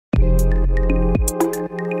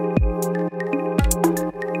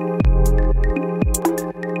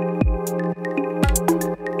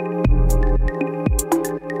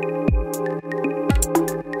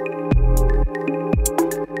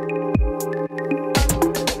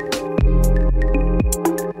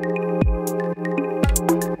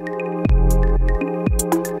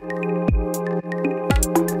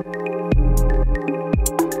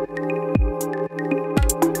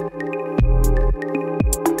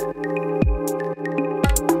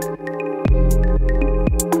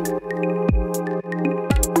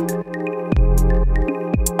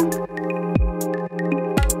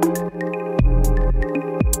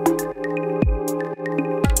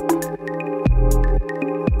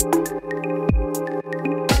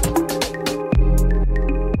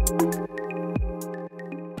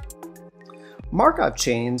Markov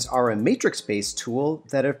chains are a matrix-based tool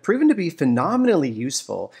that have proven to be phenomenally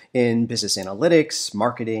useful in business analytics,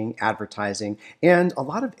 marketing, advertising, and a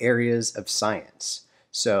lot of areas of science.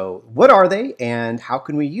 So what are they and how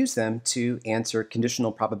can we use them to answer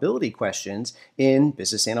conditional probability questions in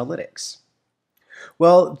business analytics?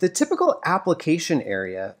 Well, the typical application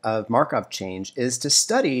area of Markov chains is to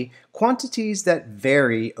study quantities that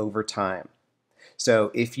vary over time.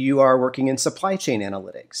 So if you are working in supply chain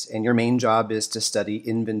analytics and your main job is to study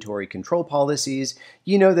inventory control policies,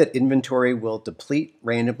 you know that inventory will deplete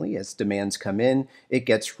randomly as demands come in. It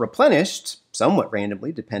gets replenished somewhat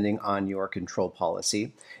randomly depending on your control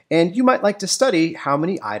policy. And you might like to study how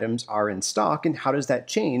many items are in stock and how does that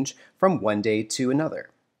change from one day to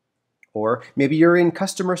another. Or maybe you're in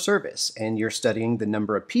customer service and you're studying the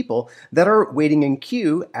number of people that are waiting in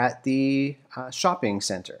queue at the shopping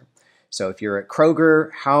center. So if you're at Kroger,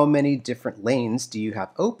 how many different lanes do you have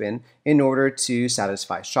open in order to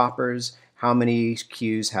satisfy shoppers? How many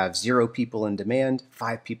queues have 0 people in demand,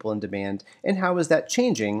 5 people in demand, and how is that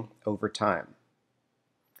changing over time?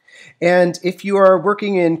 And if you are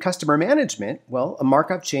working in customer management, well, a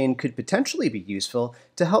Markov chain could potentially be useful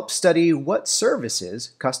to help study what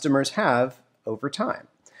services customers have over time.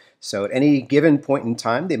 So at any given point in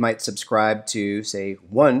time, they might subscribe to, say,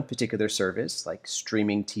 one particular service, like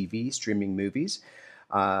streaming TV, streaming movies,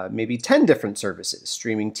 maybe 10 different services,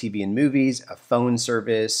 streaming TV and movies, a phone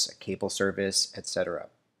service, a cable service, etc.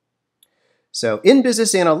 So in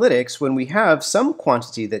business analytics, when we have some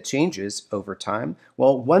quantity that changes over time,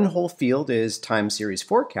 well, one whole field is time series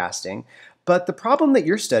forecasting, but the problem that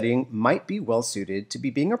you're studying might be well suited to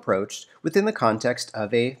be being approached within the context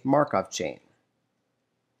of a Markov chain.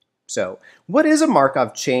 So what is a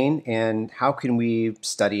Markov chain and how can we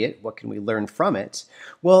study it? What can we learn from it?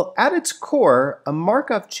 Well, at its core, a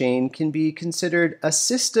Markov chain can be considered a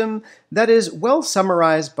system that is well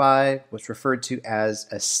summarized by what's referred to as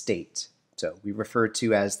a state. So we refer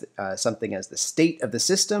to as something as the state of the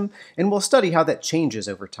system, and we'll study how that changes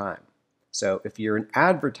over time. So if you're in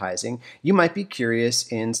advertising, you might be curious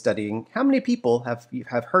in studying how many people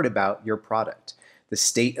have heard about your product. The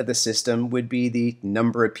state of the system would be the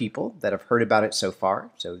number of people that have heard about it so far,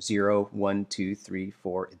 so 0, 1, 2, 3,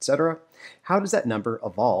 4, etc. How does that number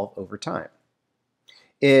evolve over time?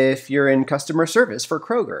 If you're in customer service for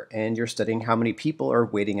Kroger and you're studying how many people are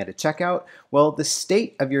waiting at a checkout, well, the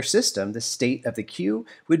state of your system, the state of the queue,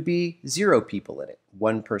 would be 0 people in it,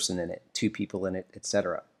 1 person in it, 2 people in it,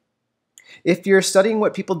 etc. If you're studying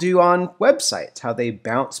what people do on websites, how they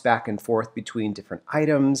bounce back and forth between different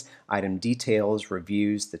items, item details,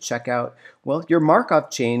 reviews, the checkout, well, your Markov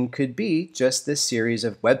chain could be just this series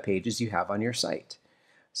of web pages you have on your site.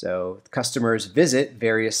 So customers visit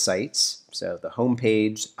various sites, so the home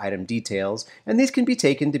page, item details, and these can be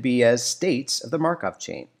taken to be as states of the Markov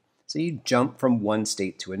chain. So you jump from one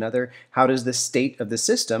state to another. How does the state of the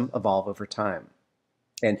system evolve over time?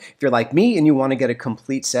 And if you're like me and you want to get a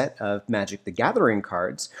complete set of Magic the Gathering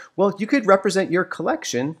cards, well, you could represent your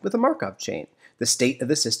collection with a Markov chain. The state of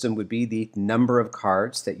the system would be the number of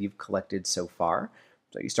cards that you've collected so far.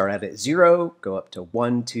 So you start out at 0, go up to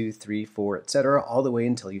 1, 2, 3, 4, etc., all the way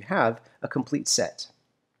until you have a complete set.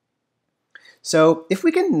 So if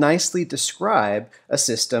we can nicely describe a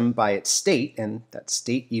system by its state, and that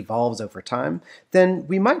state evolves over time, then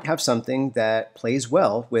we might have something that plays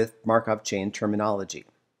well with Markov chain terminology.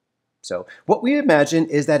 So what we imagine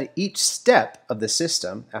is that at each step of the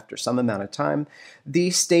system, after some amount of time, the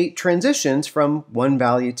state transitions from one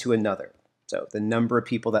value to another. So the number of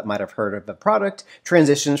people that might have heard of the product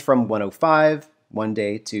transitions from 105 one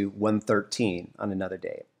day to 113 on another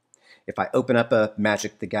day. If I open up a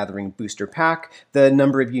Magic the Gathering booster pack, the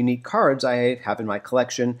number of unique cards I have in my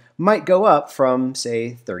collection might go up from,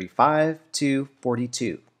 say, 35 to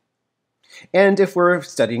 42. And if we're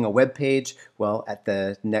studying a web page, well, at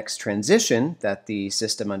the next transition that the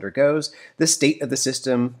system undergoes, the state of the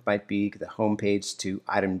system might be the home page to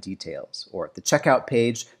item details, or the checkout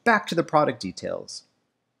page back to the product details.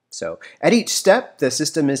 So at each step, the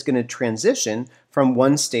system is going to transition from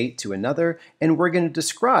one state to another, and we're going to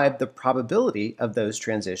describe the probability of those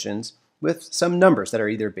transitions with some numbers that are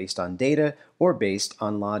either based on data or based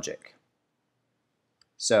on logic.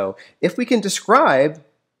 So if we can describe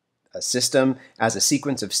a system as a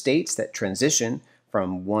sequence of states that transition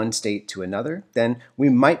from one state to another, then we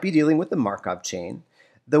might be dealing with the Markov chain.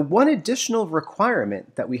 The one additional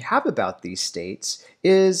requirement that we have about these states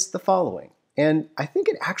is the following, and I think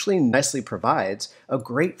it actually nicely provides a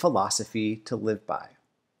great philosophy to live by.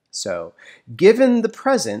 So, given the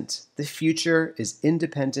present, the future is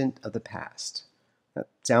independent of the past. That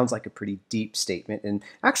sounds like a pretty deep statement and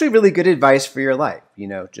actually really good advice for your life.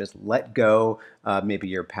 Just let go maybe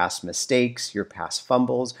your past mistakes, your past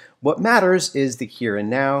fumbles. What matters is the here and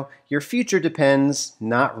now. Your future depends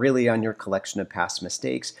not really on your collection of past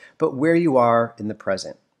mistakes, but where you are in the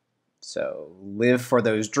present. So live for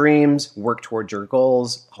those dreams, work towards your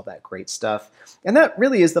goals, all that great stuff. And that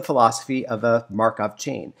really is the philosophy of a Markov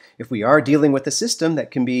chain. If we are dealing with a system that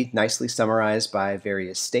can be nicely summarized by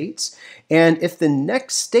various states, and if the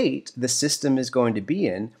next state the system is going to be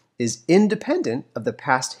in is independent of the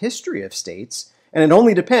past history of states, and it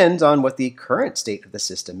only depends on what the current state of the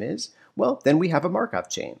system is, well, then we have a Markov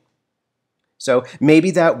chain. So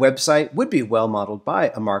maybe that website would be well modeled by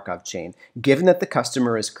a Markov chain. Given that the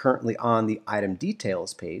customer is currently on the item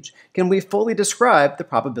details page, can we fully describe the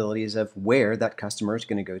probabilities of where that customer is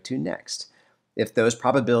going to go to next? If those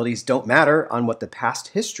probabilities don't matter on what the past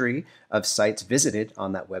history of sites visited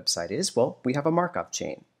on that website is, well, we have a Markov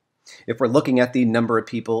chain. If we're looking at the number of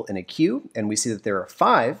people in a queue and we see that there are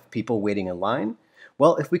 5 people waiting in line,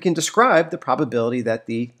 well, if we can describe the probability that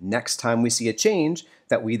the next time we see a change,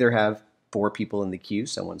 that we either have 4 people in the queue,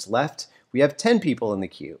 someone's left. We have 10 people in the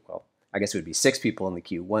queue. Well, I guess it would be 6 people in the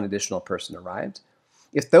queue, 1 additional person arrived.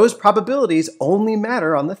 If those probabilities only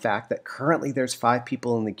matter on the fact that currently there's 5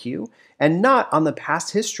 people in the queue and not on the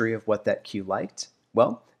past history of what that queue liked,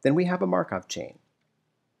 well, then we have a Markov chain.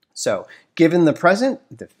 So, given the present,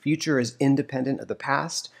 the future is independent of the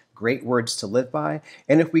past, great words to live by,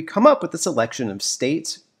 and if we come up with a selection of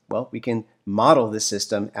states, well, we can model this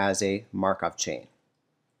system as a Markov chain.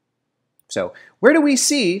 So where do we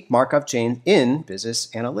see Markov chains in business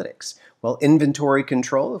analytics? Well, inventory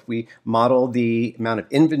control, if we model the amount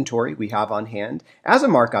of inventory we have on hand as a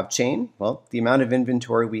Markov chain, well, the amount of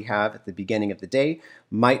inventory we have at the beginning of the day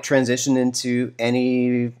might transition into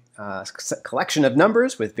any collection of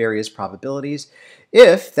numbers with various probabilities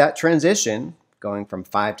if that transition, going from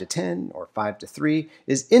 5 to 10 or 5 to 3,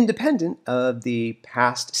 is independent of the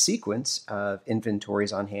past sequence of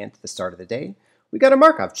inventories on hand at the start of the day. We got a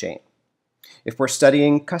Markov chain. If we're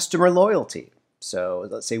studying customer loyalty, so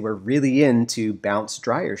let's say we're really into bounce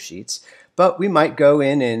dryer sheets, but we might go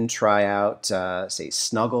in and try out, say,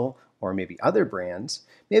 Snuggle or maybe other brands.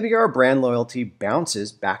 Maybe our brand loyalty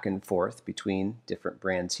bounces back and forth between different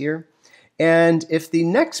brands here. And if the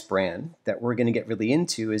next brand that we're going to get really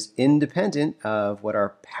into is independent of what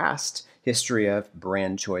our past history of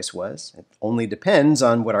brand choice was, it only depends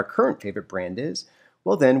on what our current favorite brand is,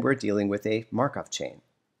 well, then we're dealing with a Markov chain.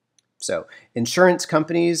 So insurance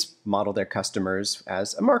companies model their customers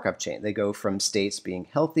as a Markov chain. They go from states being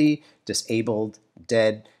healthy, disabled,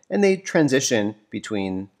 dead, and they transition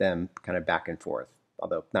between them kind of back and forth.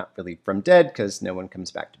 Although not really from dead, because no one comes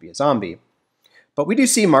back to be a zombie. But we do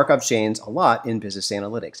see Markov chains a lot in business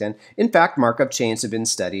analytics. And in fact, Markov chains have been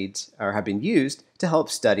studied or have been used to help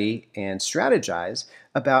study and strategize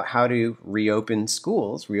about how to reopen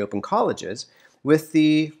schools, reopen colleges with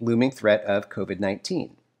the looming threat of COVID-19.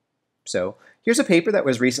 So here's a paper that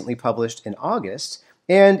was recently published in August.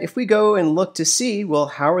 And if we go and look to see, well,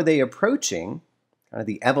 how are they approaching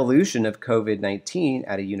the evolution of COVID-19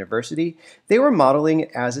 at a university, they were modeling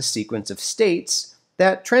it as a sequence of states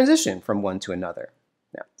that transition from one to another.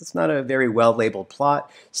 Now, that's not a very well-labeled plot.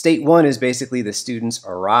 State 1 is basically the students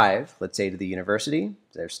arrive, let's say, to the university.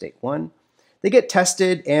 There's state 1. They get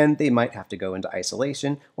tested, and they might have to go into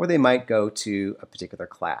isolation, or they might go to a particular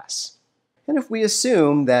class. And if we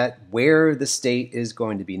assume that where the state is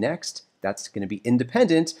going to be next, that's going to be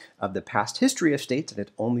independent of the past history of states, and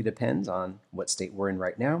it only depends on what state we're in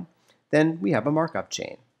right now, then we have a Markov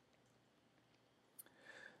chain.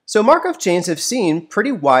 So Markov chains have seen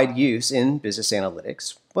pretty wide use in business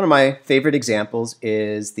analytics. One of my favorite examples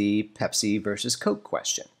is the Pepsi versus Coke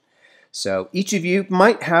question. So each of you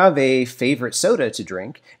might have a favorite soda to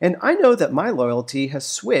drink, and I know that my loyalty has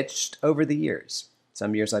switched over the years.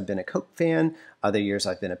 Some years I've been a Coke fan, other years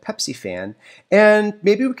I've been a Pepsi fan, and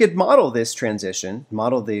maybe we could model this transition,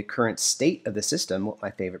 model the current state of the system, what my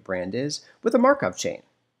favorite brand is, with a Markov chain.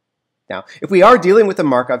 Now, if we are dealing with a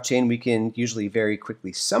Markov chain, we can usually very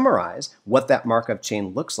quickly summarize what that Markov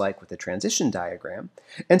chain looks like with a transition diagram.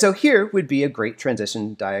 And so here would be a great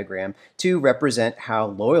transition diagram to represent how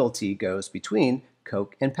loyalty goes between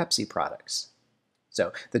Coke and Pepsi products.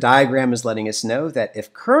 So the diagram is letting us know that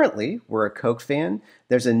if currently we're a Coke fan,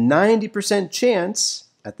 there's a 90% chance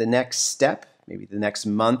at the next step, maybe the next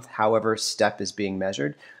month, however step is being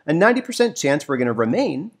measured, a 90% chance we're going to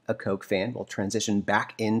remain a Coke fan. We'll transition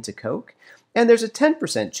back into Coke. And there's a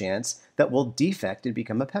 10% chance that we'll defect and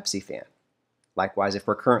become a Pepsi fan. Likewise, if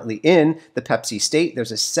we're currently in the Pepsi state,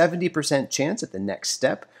 there's a 70% chance at the next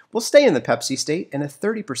step we'll stay in the Pepsi state and a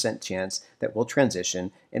 30% chance that we'll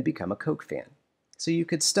transition and become a Coke fan. So you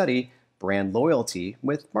could study brand loyalty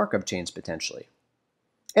with Markov chains potentially.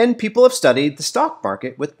 And people have studied the stock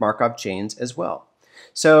market with Markov chains as well.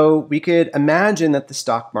 So we could imagine that the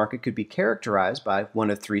stock market could be characterized by one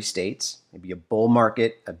of three states, maybe a bull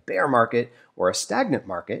market, a bear market, or a stagnant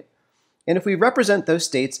market. And if we represent those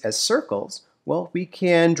states as circles, well, we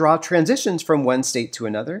can draw transitions from one state to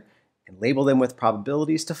another and label them with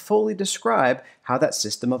probabilities to fully describe how that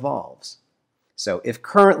system evolves. So if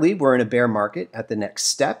currently we're in a bear market at the next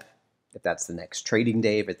step, if that's the next trading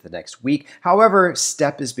day, if it's the next week, however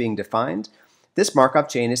step is being defined, this Markov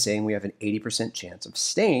chain is saying we have an 80% chance of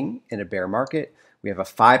staying in a bear market, we have a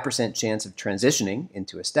 5% chance of transitioning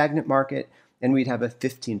into a stagnant market, and we'd have a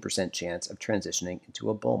 15% chance of transitioning into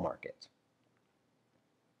a bull market.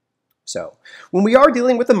 So when we are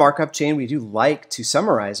dealing with the Markov chain, we do like to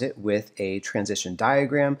summarize it with a transition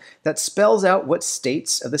diagram that spells out what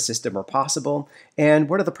states of the system are possible and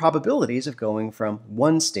what are the probabilities of going from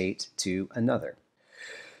one state to another.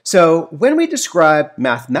 So when we describe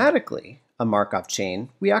mathematically a Markov chain,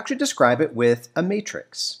 we actually describe it with a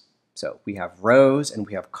matrix. So we have rows and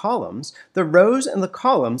we have columns. The rows and the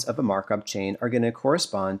columns of a Markov chain are going to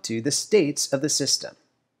correspond to the states of the system.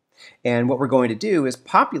 And what we're going to do is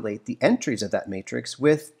populate the entries of that matrix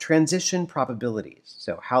with transition probabilities.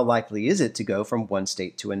 So how likely is it to go from one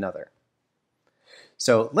state to another?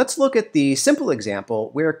 So let's look at the simple example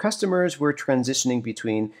where customers were transitioning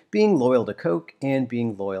between being loyal to Coke and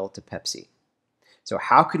being loyal to Pepsi. So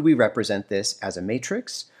how could we represent this as a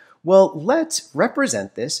matrix? Well, let's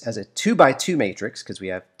represent this as a 2x2 matrix because we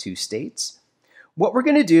have two states. What we're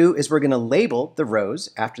going to do is we're going to label the rows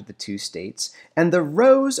after the two states, and the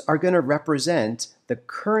rows are going to represent the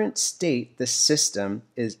current state the system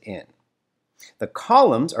is in. The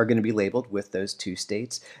columns are going to be labeled with those two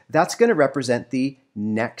states. That's going to represent the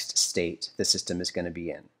next state the system is going to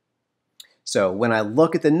be in. So when I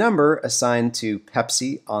look at the number assigned to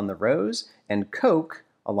Pepsi on the rows and Coke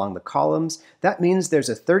along the columns, that means there's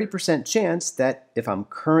a 30% chance that if I'm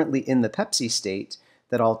currently in the Pepsi state,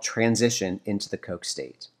 that I'll transition into the Coke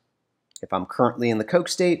state. If I'm currently in the Coke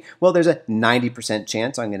state, well, there's a 90%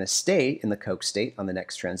 chance I'm going to stay in the Coke state on the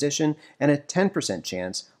next transition, and a 10%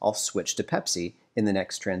 chance I'll switch to Pepsi in the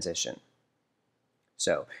next transition.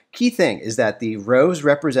 So, key thing is that the rows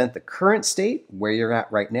represent the current state, where you're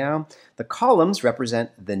at right now, the columns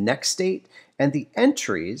represent the next state, and the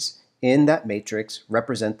entries in that matrix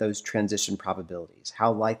represent those transition probabilities.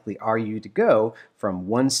 How likely are you to go from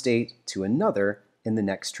one state to another in the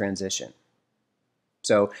next transition?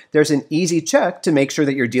 So there's an easy check to make sure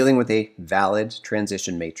that you're dealing with a valid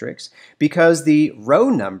transition matrix because the row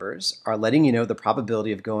numbers are letting you know the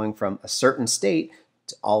probability of going from a certain state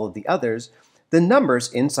to all of the others. The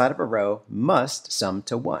numbers inside of a row must sum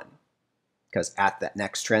to 1 because at that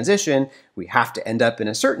next transition, we have to end up in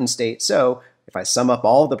a certain state. So if I sum up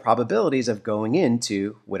all the probabilities of going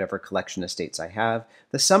into whatever collection of states I have,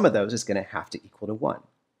 the sum of those is going to have to equal to 1.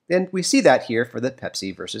 And we see that here for the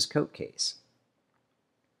Pepsi versus Coke case.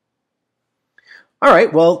 All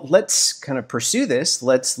right, well, let's kind of pursue this.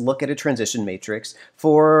 Let's look at a transition matrix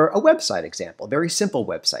for a website example, a very simple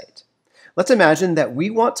website. Let's imagine that we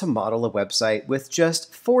want to model a website with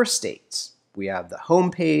just 4 states. We have the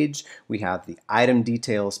home page, we have the item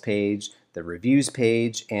details page, the reviews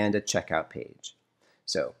page, and a checkout page.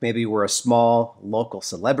 So maybe we're a small local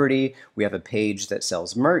celebrity, we have a page that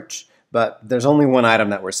sells merch, but there's only one item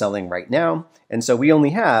that we're selling right now, and so we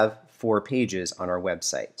only have 4 pages on our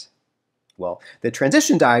website. Well, the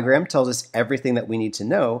transition diagram tells us everything that we need to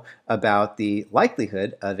know about the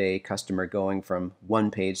likelihood of a customer going from one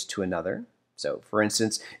page to another. So, for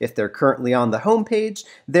instance, if they're currently on the home page,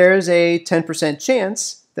 there's a 10%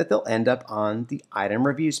 chance that they'll end up on the item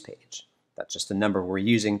reviews page. That's just the number we're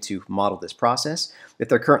using to model this process. If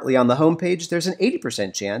they're currently on the home page, there's an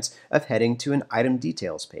 80% chance of heading to an item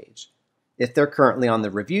details page. If they're currently on the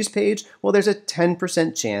reviews page, well, there's a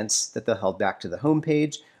 10% chance that they'll head back to the home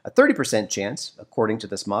page, a 30% chance, according to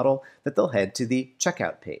this model, that they'll head to the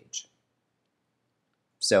checkout page.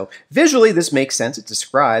 So visually, this makes sense. It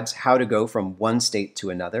describes how to go from one state to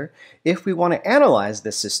another. If we want to analyze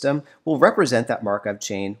this system, we'll represent that Markov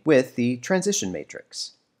chain with the transition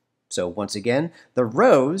matrix. So once again, the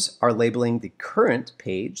rows are labeling the current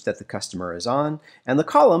page that the customer is on, and the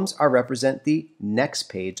columns are represent the next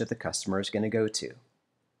page that the customer is going to go to.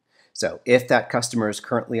 So if that customer is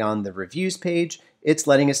currently on the reviews page, it's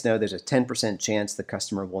letting us know there's a 10% chance the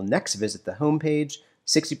customer will next visit the home page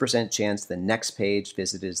 60% chance the next page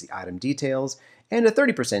visited is the item details, and a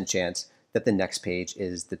 30% chance that the next page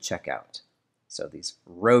is the checkout. So these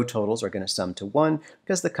row totals are going to sum to 1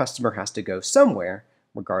 because the customer has to go somewhere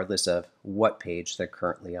regardless of what page they're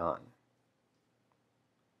currently on.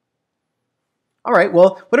 All right,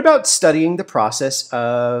 well, what about studying the process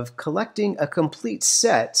of collecting a complete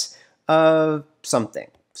set of something?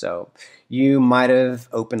 So you might have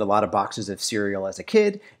opened a lot of boxes of cereal as a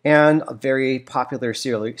kid, and a very popular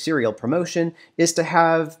cereal promotion is to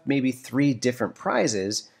have maybe 3 different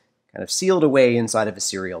prizes kind of sealed away inside of a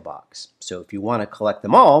cereal box. So if you want to collect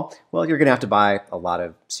them all, well, you're going to have to buy a lot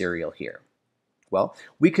of cereal here. Well,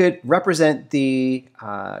 we could represent the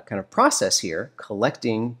kind of process here,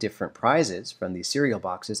 collecting different prizes from these cereal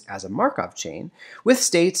boxes as a Markov chain with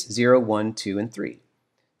states 0, 1, 2, and 3.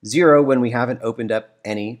 0 when we haven't opened up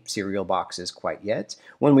any cereal boxes quite yet.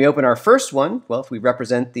 When we open our first one, well, if we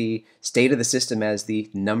represent the state of the system as the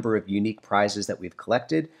number of unique prizes that we've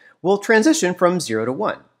collected, we'll transition from 0 to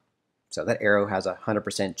 1. So that arrow has a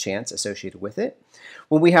 100% chance associated with it.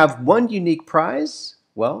 When we have 1 unique prize,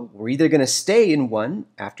 well, we're either going to stay in 1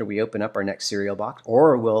 after we open up our next cereal box,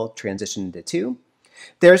 or we'll transition into 2.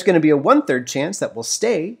 There's going to be a 1/3 chance that we'll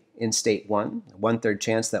stay in state 1, a 1/3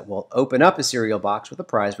 chance that we'll open up a cereal box with a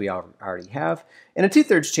prize we already have, and a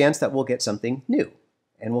 2/3 chance that we'll get something new,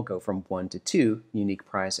 and we'll go from 1 to 2 unique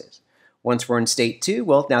prizes. Once we're in state 2,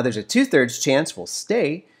 well, now there's a 2/3 chance we'll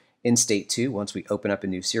stay in state 2 once we open up a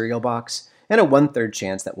new cereal box, and a 1/3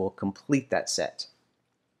 chance that we'll complete that set.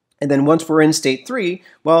 And then once we're in state 3,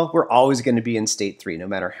 well, we're always going to be in state 3. No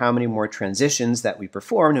matter how many more transitions that we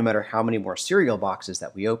perform, no matter how many more cereal boxes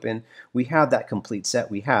that we open, we have that complete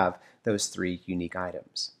set. We have those 3 unique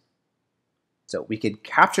items. So we could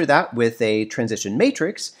capture that with a transition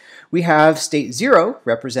matrix. We have state 0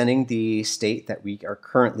 representing the state that we are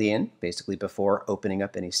currently in, basically before opening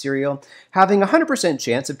up any cereal, having a 100%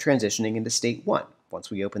 chance of transitioning into state 1.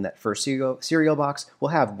 Once we open that first cereal box, we'll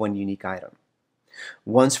have 1 unique item.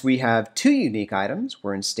 Once we have 2 unique items,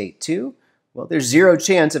 we're in state 2. Well, there's 0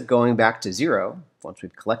 chance of going back to 0. Once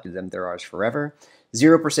we've collected them, they're ours forever.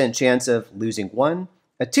 0% chance of losing 1.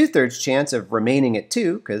 A 2/3 chance of remaining at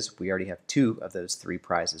 2, because we already have 2 of those 3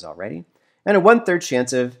 prizes already. And a 1/3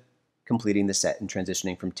 chance of completing the set and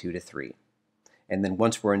transitioning from 2 to 3. And then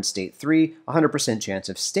once we're in state 3, 100% chance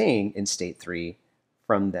of staying in state 3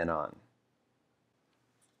 from then on.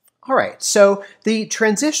 All right, so the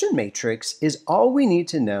transition matrix is all we need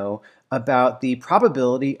to know about the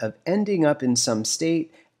probability of ending up in some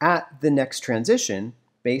state at the next transition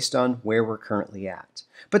based on where we're currently at.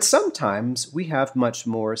 But sometimes we have much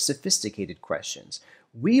more sophisticated questions.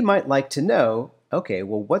 We might like to know, okay,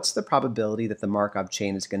 well, what's the probability that the Markov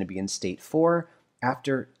chain is going to be in state 4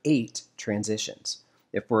 after 8 transitions?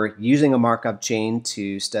 If we're using a Markov chain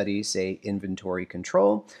to study, say, inventory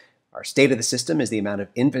control, our state of the system is the amount of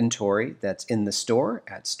inventory that's in the store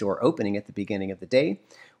at store opening at the beginning of the day.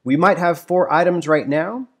 We might have 4 items right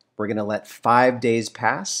now. We're going to let 5 days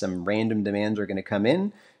pass. Some random demands are going to come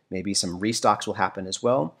in. Maybe some restocks will happen as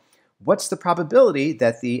well. What's the probability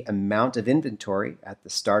that the amount of inventory at the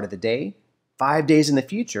start of the day, 5 days in the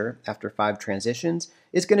future after 5 transitions,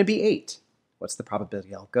 is going to be 8? What's the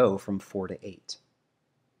probability I'll go from 4 to 8?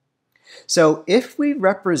 So if we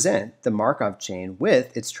represent the Markov chain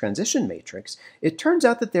with its transition matrix, it turns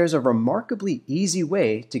out that there's a remarkably easy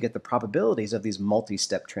way to get the probabilities of these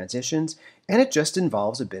multi-step transitions, and it just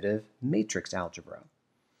involves a bit of matrix algebra.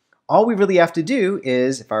 All we really have to do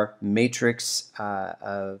is, if our matrix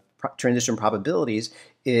of transition probabilities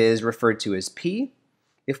is referred to as P,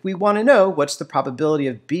 if we want to know what's the probability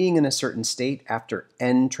of being in a certain state after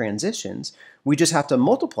n transitions, we just have to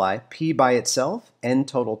multiply P by itself n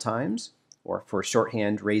total times, or for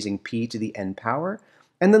shorthand, raising P to the n power,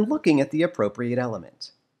 and then looking at the appropriate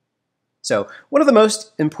element. So one of the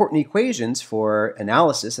most important equations for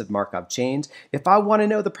analysis of Markov chains, if I want to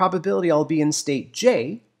know the probability I'll be in state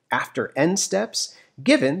J after n steps,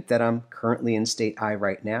 given that I'm currently in state I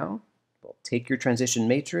right now, well, take your transition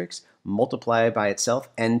matrix, multiply by itself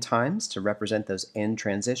n times to represent those n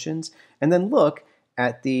transitions, and then look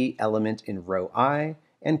at the element in row I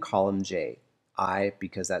and column J. I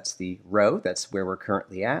because that's the row, that's where we're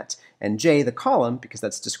currently at, and J the column because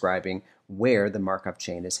that's describing where the Markov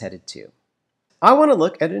chain is headed to. I want to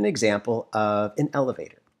look at an example of an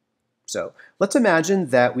elevator. So let's imagine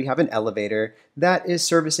that we have an elevator that is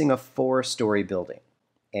servicing a 4-story building.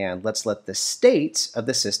 And let's let the state of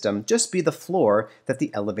the system just be the floor that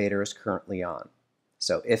the elevator is currently on.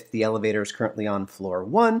 So if the elevator is currently on floor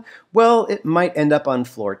 1, well, it might end up on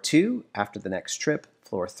floor 2 after the next trip,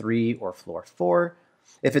 floor 3 or floor 4.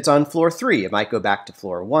 If it's on floor 3, it might go back to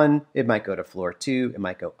floor 1, it might go to floor 2, it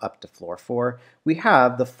might go up to floor 4. We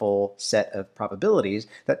have the full set of probabilities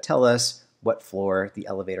that tell us what floor the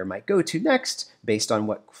elevator might go to next based on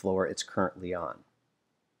what floor it's currently on.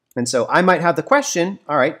 And so I might have the question,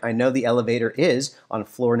 all right, I know the elevator is on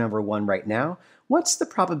floor number 1 right now. What's the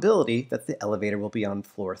probability that the elevator will be on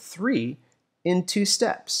floor 3 in 2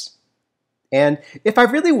 steps? And if I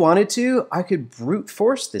really wanted to, I could brute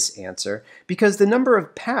force this answer because the number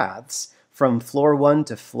of paths from floor 1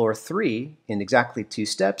 to floor 3 in exactly 2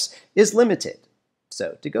 steps is limited.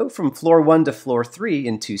 So to go from floor 1 to floor 3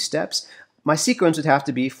 in 2 steps, my sequence would have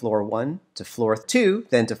to be floor 1 to floor 2,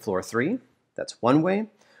 then to floor 3. That's one way.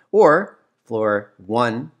 Or floor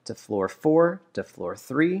 1 to floor 4 to floor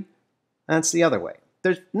 3. That's the other way.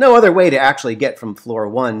 There's no other way to actually get from floor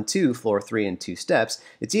 1 to floor 3 in 2 steps.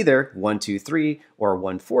 It's either 1, 2, 3 or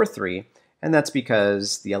 1, 4, 3, and that's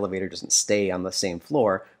because the elevator doesn't stay on the same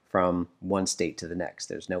floor from one state to the next.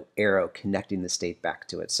 There's no arrow connecting the state back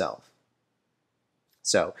to itself.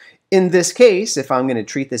 So in this case, if I'm going to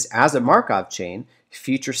treat this as a Markov chain,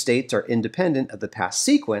 future states are independent of the past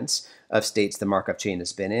sequence of states the Markov chain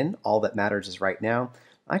has been in. All that matters is right now.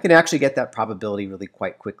 I can actually get that probability really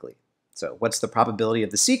quite quickly. So what's the probability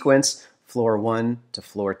of the sequence, floor 1 to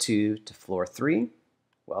floor 2 to floor 3?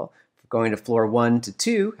 Well, going to floor 1 to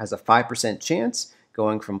 2 has a 5% chance.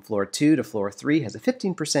 Going from floor 2 to floor 3 has a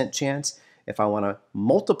 15% chance. If I want to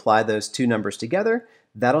multiply those two numbers together,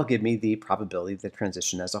 that'll give me the probability of the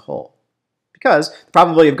transition as a whole. Because the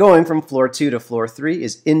probability of going from floor 2 to floor 3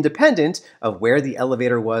 is independent of where the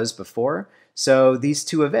elevator was before. So these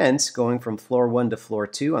two events, going from floor 1 to floor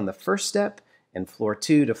 2 on the first step, and floor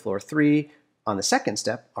 2 to floor 3 on the second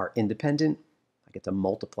step, are independent. I get to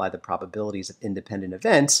multiply the probabilities of independent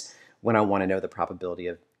events when I want to know the probability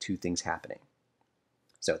of two things happening.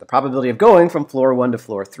 So the probability of going from floor 1 to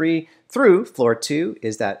floor 3 through floor 2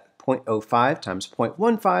 is that 0.05 times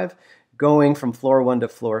 0.15. Going from floor 1 to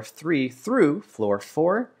floor 3 through floor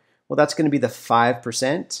 4, well, that's going to be the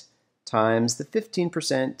 5% times the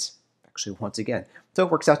 15%, actually once again. So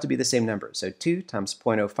it works out to be the same number. So 2 times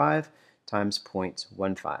 0.05 times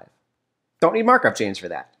 0.15. Don't need Markov chains for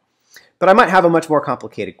that. But I might have a much more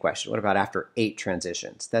complicated question. What about after 8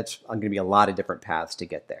 transitions? That's going to be a lot of different paths to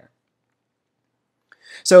get there.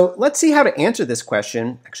 So let's see how to answer this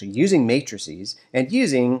question actually using matrices and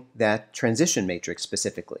using that transition matrix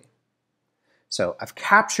specifically. So I've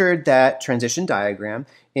captured that transition diagram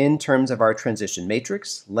in terms of our transition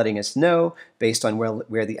matrix, letting us know based on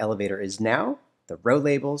where the elevator is now, the row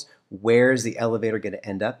labels, where's the elevator going to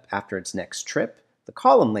end up after its next trip, the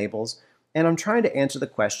column labels, and I'm trying to answer the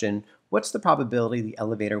question, what's the probability the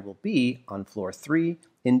elevator will be on floor 3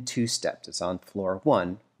 in 2 steps? It's on floor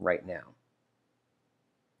 1 right now.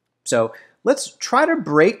 So let's try to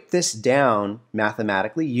break this down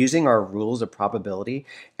mathematically using our rules of probability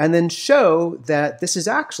and then show that this is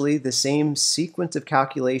actually the same sequence of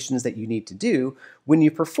calculations that you need to do when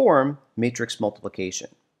you perform matrix multiplication.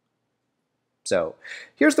 So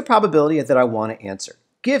here's the probability that I want to answer.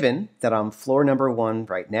 Given that I'm floor number 1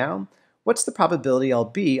 right now, what's the probability I'll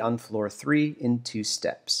be on floor 3 in 2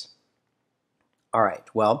 steps? All right,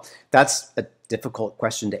 well, that's a difficult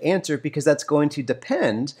question to answer because that's going to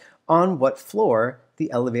depend on what floor the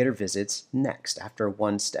elevator visits next after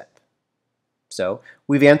 1 step. So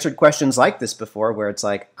we've answered questions like this before where it's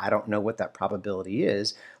like, I don't know what that probability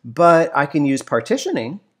is, but I can use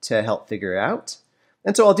partitioning to help figure it out.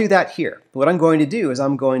 And so I'll do that here. What I'm going to do is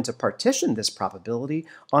I'm going to partition this probability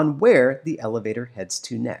on where the elevator heads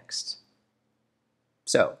to next.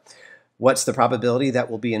 So what's the probability that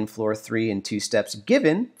will be in floor 3 in 2 steps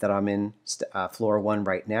given that I'm in floor 1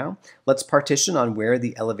 right now? Let's partition on where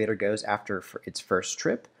the elevator goes after its first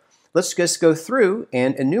trip. Let's just go through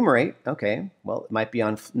and enumerate, okay, well, it might be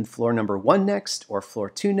on floor number 1 next, or floor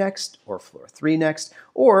 2 next, or floor 3 next,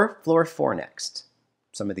 or floor 4 next.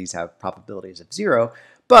 Some of these have probabilities of 0,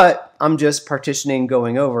 but I'm just partitioning,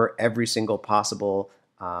 going over every single possible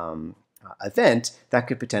event that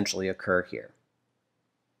could potentially occur here.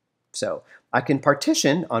 So I can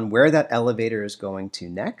partition on where that elevator is going to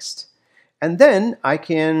next, and then I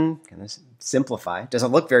can kind of simplify. It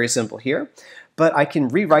doesn't look very simple here, but I can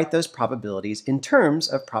rewrite those probabilities in terms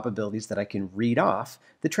of probabilities that I can read off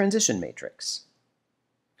the transition matrix.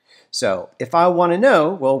 So if I want to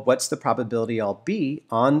know, well, what's the probability I'll be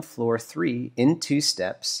on floor 3 in 2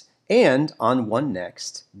 steps and on 1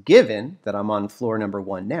 next, given that I'm on floor number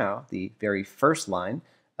 1 now, the very first line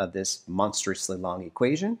of this monstrously long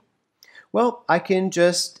equation? Well, I can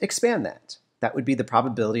just expand that. That would be the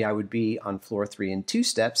probability I would be on floor 3 in 2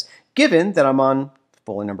 steps, given that I'm on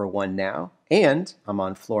floor number 1 now, and I'm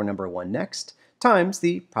on floor number 1 next, times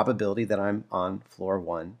the probability that I'm on floor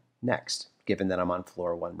 1 next, given that I'm on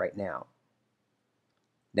floor 1 right now.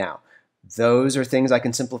 Now, those are things I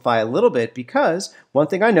can simplify a little bit because one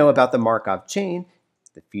thing I know about the Markov chain,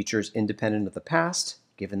 the future is independent of the past,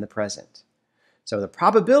 given the present. So the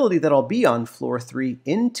probability that I'll be on floor 3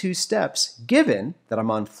 in 2 steps, given that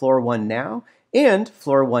I'm on floor 1 now and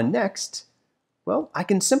floor 1 next, well, I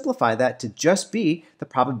can simplify that to just be the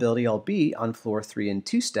probability I'll be on floor 3 in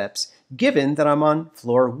 2 steps, given that I'm on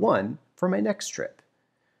floor 1 for my next trip.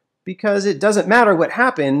 Because it doesn't matter what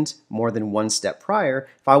happened more than 1 step prior.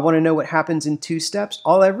 If I want to know what happens in 2 steps,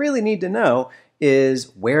 all I really need to know is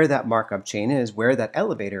where that Markov chain is, where that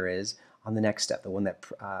elevator is on the next step, the one that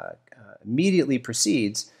immediately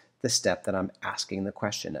precedes the step that I'm asking the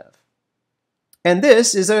question of. And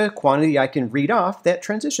this is a quantity I can read off that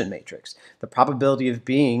transition matrix. The probability of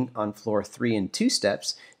being on floor 3 in 2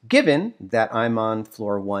 steps, given that I'm on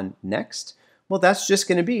floor 1 next, well, that's just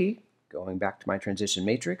going to be, going back to my transition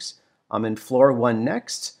matrix, I'm in floor 1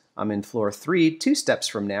 next, I'm in floor 3 2 steps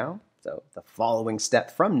from now, so the following step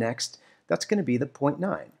from next, that's going to be the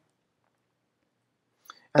 0.9.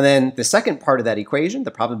 And then the second part of that equation, the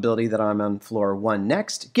probability that I'm on floor 1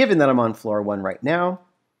 next, given that I'm on floor 1 right now,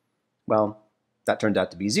 well, that turned out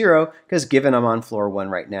to be 0, because given I'm on floor 1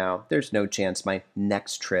 right now, there's no chance my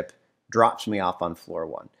next trip drops me off on floor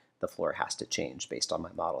 1. The floor has to change based on my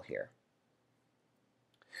model here.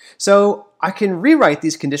 So I can rewrite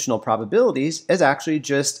these conditional probabilities as actually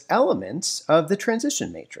just elements of the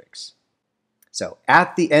transition matrix. So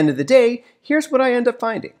at the end of the day, here's what I end up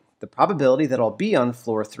finding. The probability that I'll be on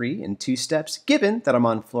floor 3 in 2 steps, given that I'm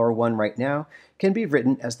on floor 1 right now, can be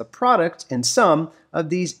written as the product and sum of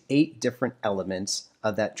these 8 different elements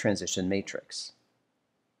of that transition matrix.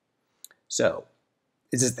 So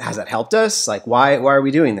has that helped us? Like, why are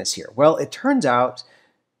we doing this here? Well, it turns out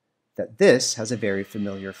that this has a very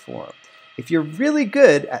familiar form. If you're really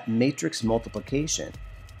good at matrix multiplication,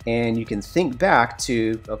 and you can think back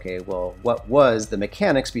to, okay, well, what was the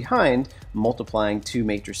mechanics behind multiplying 2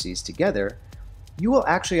 matrices together, you will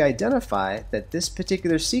actually identify that this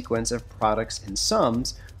particular sequence of products and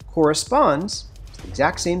sums corresponds to the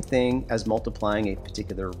exact same thing as multiplying a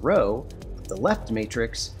particular row of the left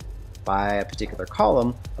matrix by a particular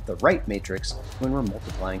column of the right matrix when we're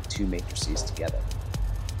multiplying 2 matrices together.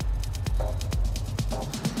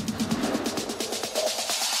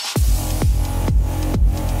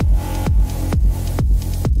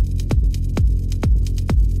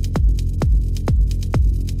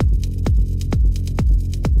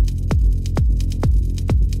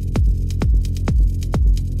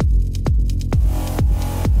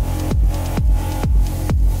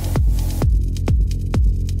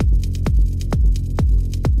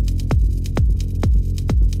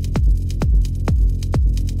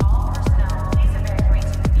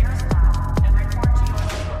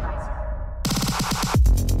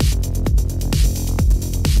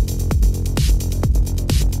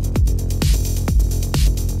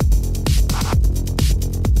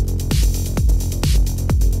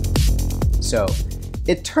 So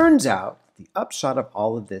it turns out the upshot of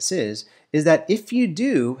all of this is that if you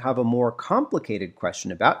do have a more complicated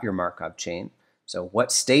question about your Markov chain, so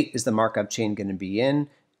what state is the Markov chain going to be in,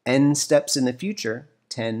 n steps in the future,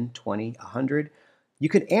 10, 20, 100, you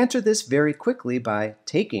can answer this very quickly by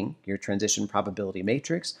taking your transition probability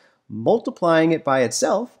matrix, multiplying it by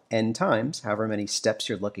itself, n times, however many steps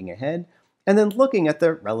you're looking ahead, and then looking at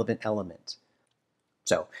the relevant element.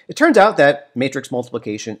 So it turns out that matrix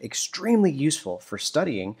multiplication is extremely useful for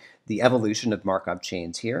studying the evolution of Markov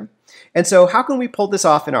chains here. And so how can we pull this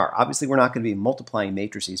off in R? Obviously, we're not going to be multiplying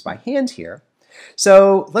matrices by hand here.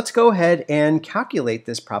 So let's go ahead and calculate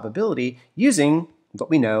this probability using what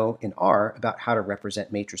we know in R about how to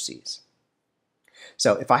represent matrices.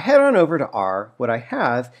 So if I head on over to R, what I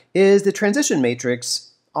have is the transition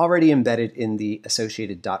matrix already embedded in the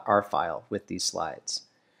associated .r file with these slides.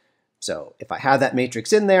 So if I have that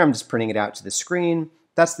matrix in there, I'm just printing it out to the screen.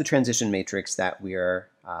 That's the transition matrix that we are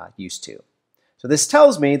used to. So this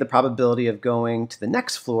tells me the probability of going to the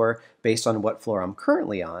next floor based on what floor I'm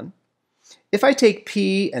currently on. If I take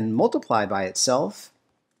P and multiply by itself,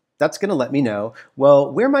 that's going to let me know,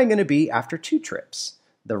 well, where am I going to be after 2 trips?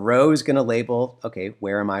 The row is going to label, okay,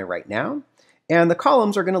 where am I right now? And the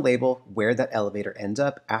columns are going to label where that elevator ends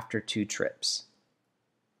up after 2 trips.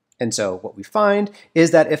 And so what we find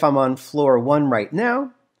is that if I'm on floor 1 right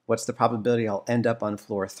now, what's the probability I'll end up on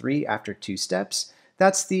floor 3 after 2 steps?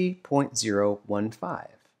 That's the 0.015.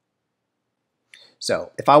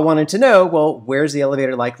 So if I wanted to know, well, where's the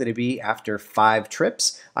elevator likely to be after 5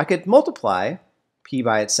 trips? I could multiply p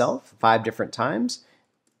by itself 5 different times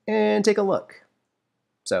and take a look.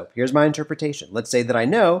 So here's my interpretation. Let's say that I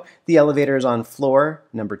know the elevator is on floor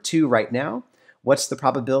number 2 right now. What's the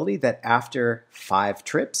probability that after 5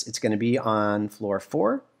 trips it's going to be on floor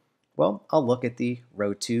 4? Well, I'll look at the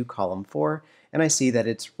row 2, column 4, and I see that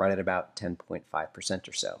it's right at about 10.5%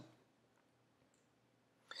 or so.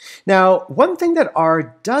 Now, one thing that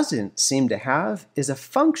R doesn't seem to have is a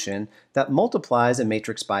function that multiplies a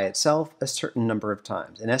matrix by itself a certain number of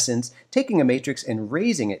times. In essence, taking a matrix and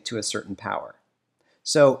raising it to a certain power.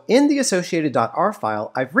 So in the associated.r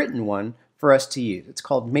file, I've written one for us to use. It's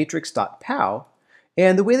called matrix.pow,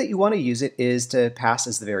 and the way that you want to use it is to pass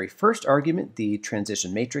as the very first argument the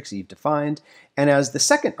transition matrix you've defined, and as the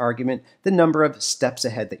second argument the number of steps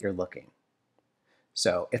ahead that you're looking.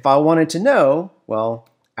 So if I wanted to know, well,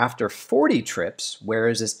 after 40 trips, where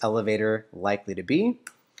is this elevator likely to be?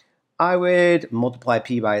 I would multiply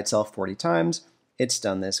p by itself 40 times. It's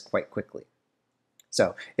done this quite quickly.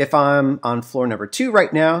 So if I'm on floor number 2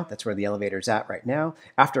 right now, that's where the elevator's at right now,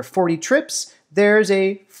 after 40 trips, there's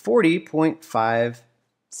a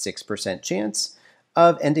 40.56% chance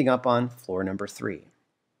of ending up on floor number 3.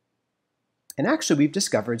 And actually, we've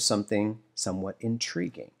discovered something somewhat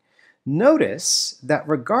intriguing. Notice that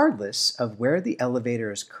regardless of where the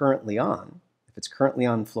elevator is currently on, if it's currently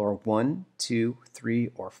on floor 1, 2, 3,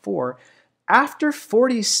 or 4, after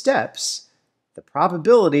 40 steps, the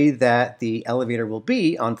probability that the elevator will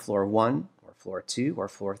be on floor 1, or floor 2, or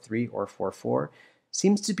floor 3, or floor 4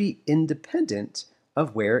 seems to be independent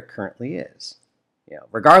of where it currently is.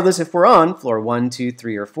 Regardless if we're on floor 1, 2,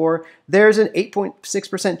 3, or 4, there's an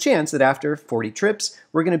 8.6% chance that after 40 trips,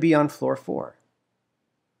 we're going to be on floor 4.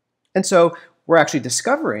 And so we're actually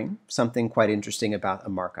discovering something quite interesting about a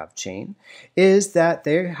Markov chain, is that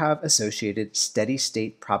they have associated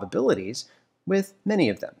steady-state probabilities with many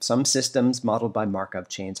of them. Some systems modeled by Markov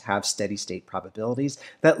chains have steady-state probabilities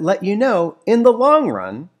that let you know in the long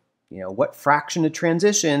run, what fraction of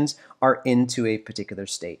transitions are into a particular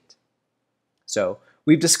state. So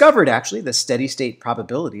we've discovered actually the steady-state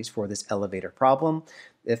probabilities for this elevator problem.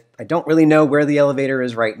 If I don't really know where the elevator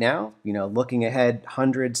is right now, looking ahead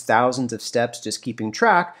hundreds, thousands of steps, just keeping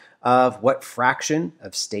track of what fraction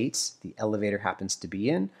of states the elevator happens to be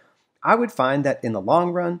in, I would find that in the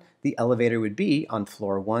long run, the elevator would be on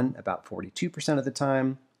floor 1 about 42% of the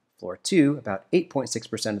time, floor 2 about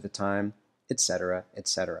 8.6% of the time, etc.,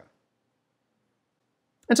 etc.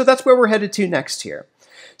 And so that's where we're headed to next here.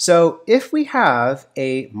 So if we have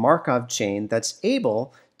a Markov chain that's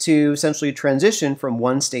able to essentially transition from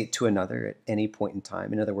one state to another at any point in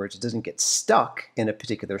time, in other words, it doesn't get stuck in a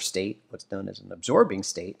particular state, what's known as an absorbing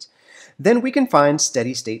state, then we can find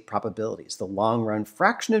steady-state probabilities, the long-run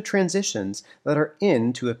fraction of transitions that are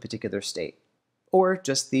into a particular state, or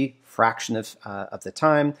just the fraction of the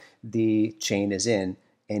time the chain is in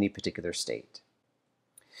any particular state.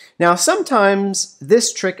 Now, sometimes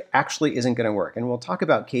this trick actually isn't going to work, and we'll talk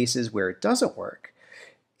about cases where it doesn't work,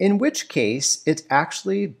 in which case it's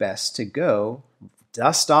actually best to go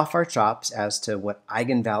dust off our chops as to what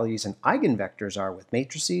eigenvalues and eigenvectors are with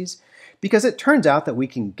matrices, because it turns out that we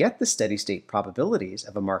can get the steady-state probabilities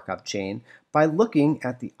of a Markov chain by looking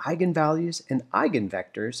at the eigenvalues and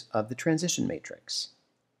eigenvectors of the transition matrix.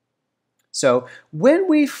 So when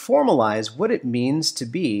we formalize what it means to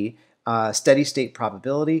be a steady-state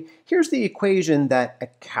probability, here's the equation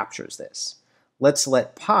that captures this. Let's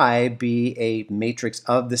let pi be a matrix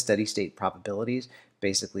of the steady-state probabilities.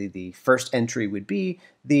 Basically, the first entry would be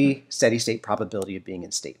the steady-state probability of being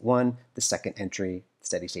in state 1, the second entry,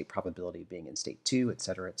 steady-state probability of being in state 2,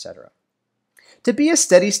 etc., etc. To be a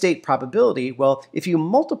steady-state probability, well, if you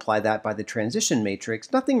multiply that by the transition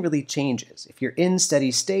matrix, nothing really changes. If you're in steady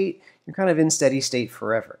state, you're kind of in steady state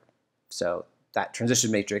forever. So that transition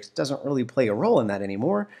matrix doesn't really play a role in that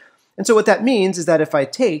anymore. And so what that means is that if I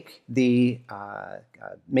take the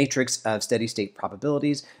matrix of steady-state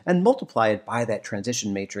probabilities and multiply it by that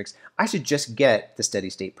transition matrix, I should just get the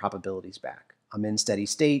steady-state probabilities back. I'm in steady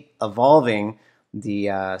state, evolving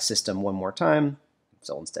the system one more time. I'm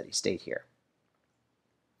still in steady state here.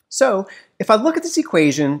 So if I look at this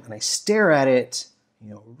equation and I stare at it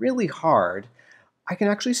really hard, I can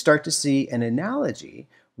actually start to see an analogy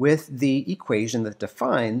with the equation that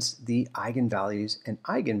defines the eigenvalues and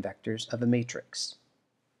eigenvectors of a matrix.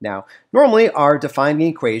 Now, normally our defining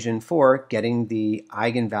equation for getting the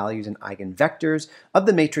eigenvalues and eigenvectors of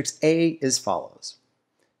the matrix A is follows.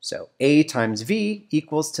 So A times V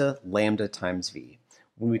equals to lambda times V.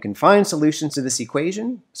 When we can find solutions to this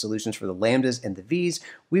equation, solutions for the lambdas and the V's,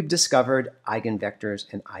 we've discovered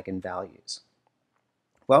eigenvectors and eigenvalues.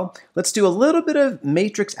 Well, let's do a little bit of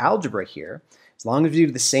matrix algebra here. As long as we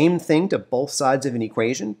do the same thing to both sides of an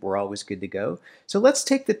equation, we're always good to go. So let's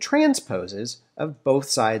take the transposes of both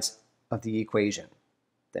sides of the equation.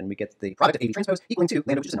 Then we get the product of AB transpose equaling to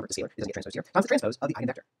lambda, which is a number, the scalar, doesn't get transposed here, times the transpose of the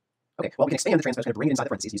eigenvector. Okay, well, we can expand the transpose, bring it inside the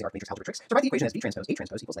parentheses using our matrix algebra tricks to write the equation as B transpose A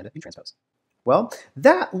transpose equals lambda B transpose. Well,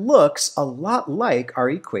 that looks a lot like our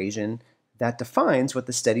equation that defines what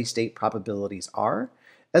the steady state probabilities are,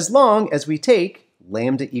 as long as we take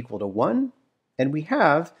lambda equal to 1, and we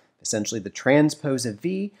have essentially the transpose of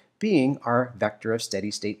V being our vector of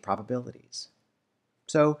steady state probabilities.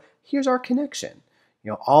 So here's our connection.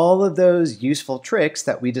 All of those useful tricks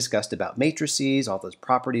that we discussed about matrices, all those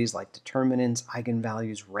properties like determinants,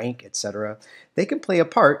 eigenvalues, rank, etc., they can play a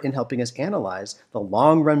part in helping us analyze the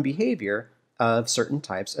long-run behavior of certain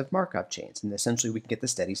types of Markov chains, and essentially we can get the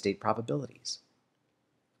steady state probabilities.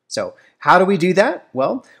 So how do we do that?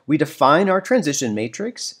 Well, we define our transition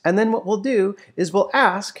matrix, and then what we'll do is we'll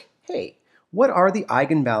ask, hey, what are the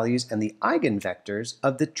eigenvalues and the eigenvectors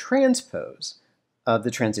of the transpose of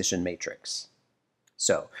the transition matrix?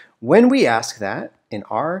 So when we ask that in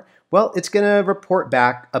R, well, it's going to report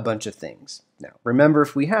back a bunch of things. Now, remember,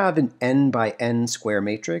 if we have an n by n square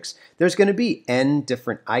matrix, there's going to be n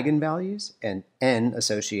different eigenvalues and n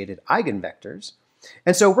associated eigenvectors.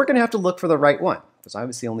 And so we're going to have to look for the right one, because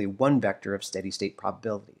obviously only one vector of steady state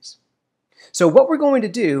probabilities. So what we're going to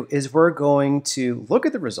do is we're going to look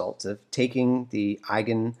at the results of taking the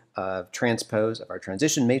eigen transpose of our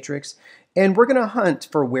transition matrix, and we're going to hunt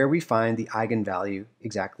for where we find the eigenvalue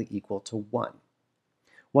exactly equal to 1.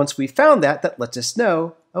 Once we found that, that lets us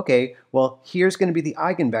know, okay, well, here's going to be the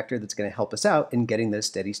eigenvector that's going to help us out in getting those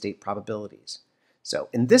steady state probabilities. So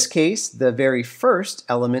in this case, the very first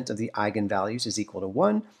element of the eigenvalues is equal to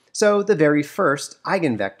 1. So the very first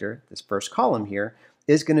eigenvector, this first column here,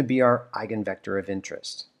 is going to be our eigenvector of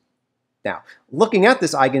interest. Now, looking at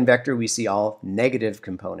this eigenvector, we see all negative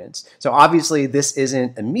components. So obviously, this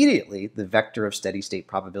isn't immediately the vector of steady state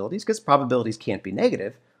probabilities, because probabilities can't be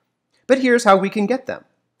negative. But here's how we can get them.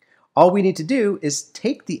 All we need to do is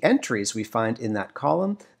take the entries we find in that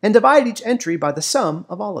column and divide each entry by the sum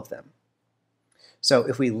of all of them. So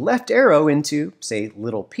if we left arrow into, say,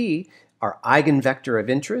 little p, our eigenvector of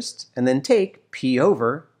interest, and then take p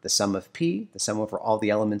over the sum of p, the sum over all the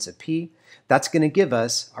elements of p, that's going to give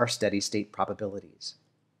us our steady state probabilities.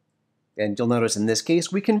 And you'll notice in this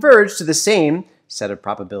case, we converge to the same set of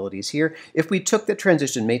probabilities here if we took the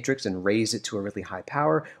transition matrix and raised it to a really high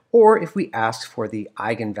power, or if we asked for the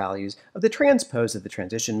eigenvalues of the transpose of the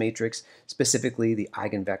transition matrix, specifically the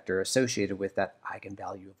eigenvector associated with that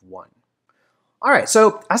eigenvalue of 1. All right,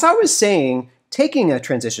 so as I was saying, taking a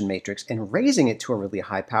transition matrix and raising it to a really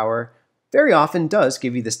high power very often does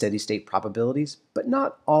give you the steady state probabilities, but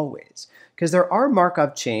not always, because there are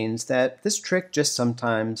Markov chains that this trick just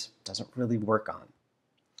sometimes doesn't really work on.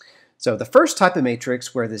 So the first type of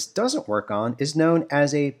matrix where this doesn't work on is known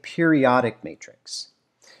as a periodic matrix.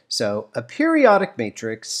 So a periodic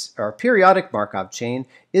matrix, or a periodic Markov chain,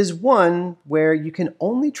 is one where you can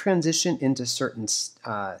only transition into certain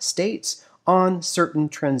states on certain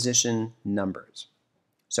transition numbers.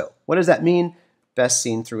 So what does that mean? Best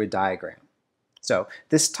seen through a diagram. So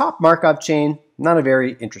this top Markov chain, not a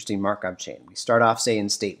very interesting Markov chain. We start off, say, in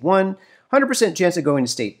state 1, 100% chance of going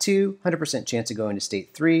to state 2, 100% chance of going to state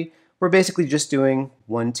 3. We're basically just doing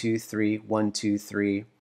 1, 2, 3, 1, 2, 3,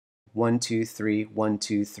 1, 2, 3, 1,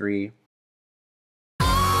 2, 3.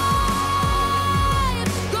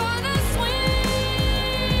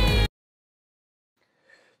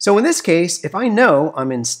 So in this case, if I know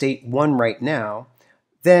I'm in state 1 right now,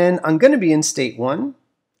 then I'm going to be in state 1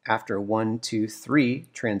 after 1, 2, 3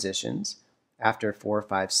 transitions, after 4,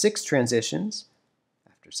 5, 6 transitions,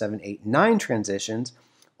 after 7, 8, 9 transitions.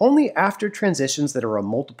 Only after transitions that are a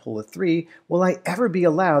multiple of 3 will I ever be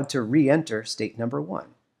allowed to re-enter state number 1.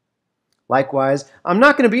 Likewise, I'm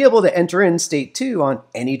not going to be able to enter in state 2 on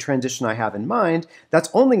any transition I have in mind. That's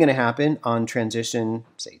only going to happen on transition,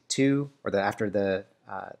 say, 2, or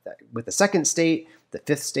with the second state, the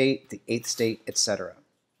 5th state, the 8th state, etc.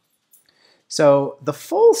 So the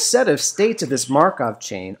full set of states of this Markov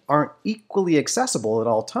chain aren't equally accessible at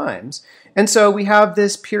all times, and so we have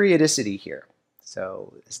this periodicity here.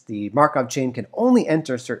 So the Markov chain can only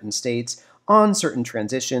enter certain states on certain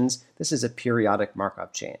transitions. This is a periodic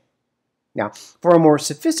Markov chain. Now, for a more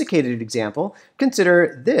sophisticated example,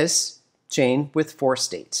 consider this chain with 4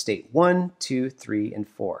 states, state 1, 2, 3, and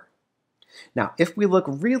 4. Now, if we look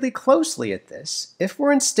really closely at this, if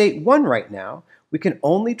we're in state 1 right now, we can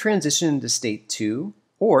only transition into state 2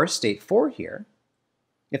 or state 4 here.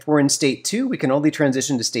 If we're in state 2, we can only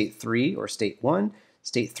transition to state 3 or state 1.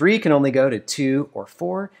 State 3 can only go to 2 or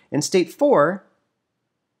 4, and state 4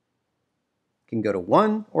 can go to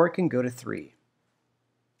 1 or it can go to 3.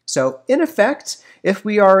 So in effect, if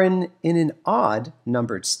we are in an odd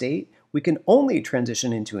numbered state, we can only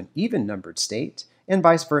transition into an even numbered state, and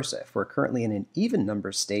vice versa. If we're currently in an even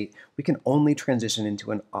number state, we can only transition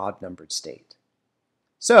into an odd numbered state.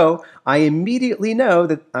 So I immediately know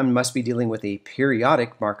that I must be dealing with a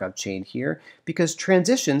periodic Markov chain here, because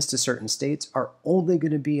transitions to certain states are only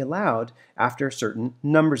going to be allowed after certain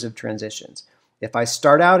numbers of transitions. If I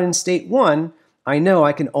start out in state 1, I know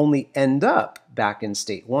I can only end up back in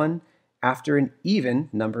state 1 after an even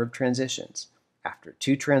number of transitions, after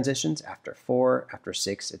 2 transitions, after 4, after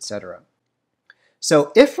 6, etc.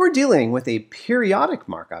 So if we're dealing with a periodic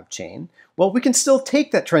Markov chain, well, we can still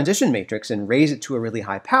take that transition matrix and raise it to a really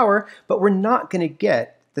high power, but we're not going to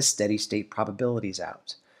get the steady state probabilities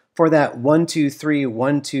out. For that 1, 2, 3,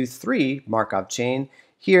 1, 2, 3 Markov chain,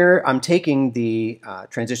 here I'm taking the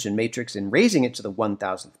transition matrix and raising it to the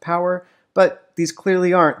 1,000th power, but these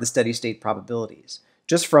clearly aren't the steady state probabilities.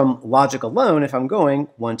 Just from logic alone, if I'm going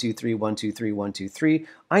 1, 2, 3, 1, 2, 3, 1, 2, 3,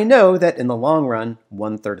 I know that in the long run,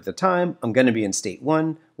 1/3 of the time, I'm going to be in state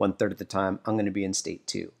 1, 1/3 of the time, I'm going to be in state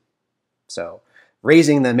 2. So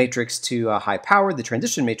raising the matrix to a high power, the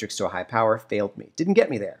transition matrix to a high power, failed me, didn't get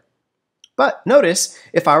me there. But notice,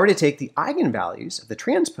 if I were to take the eigenvalues of the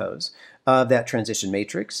transpose of that transition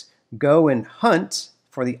matrix, go and hunt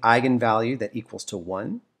for the eigenvalue that equals to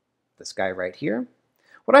 1, this guy right here,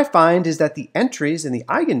 what I find is that the entries in the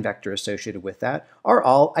eigenvector associated with that are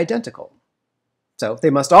all identical. So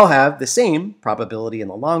they must all have the same probability in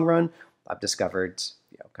the long run. I've discovered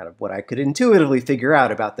kind of what I could intuitively figure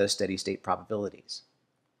out about those steady state probabilities.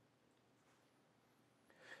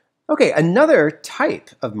 Okay, another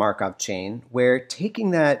type of Markov chain where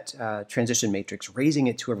taking that transition matrix, raising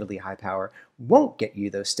it to a really high power, won't get you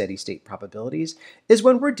those steady state probabilities is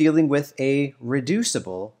when we're dealing with a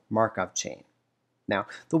reducible Markov chain. Now,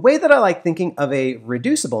 the way that I like thinking of a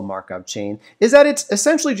reducible Markov chain is that it's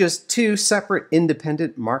essentially just 2 separate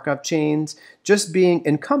independent Markov chains just being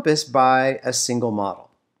encompassed by a single model.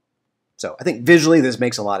 So I think visually this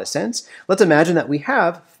makes a lot of sense. Let's imagine that we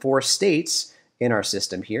have 4 states in our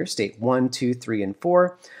system here, state 1, 2, 3, and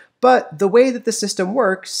 4. But the way that the system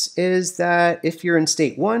works is that if you're in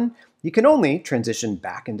state 1, you can only transition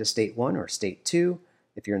back into state 1 or state 2.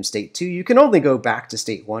 If you're in state 2, you can only go back to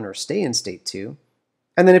state 1 or stay in state 2.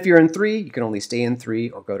 And then if you're in 3, you can only stay in 3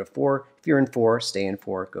 or go to 4. If you're in 4, stay in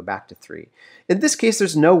 4, go back to 3. In this case,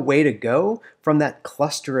 there's no way to go from that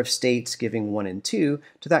cluster of states giving 1 and 2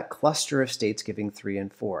 to that cluster of states giving 3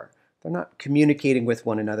 and 4. They're not communicating with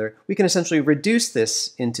one another. We can essentially reduce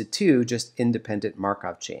this into 2 just independent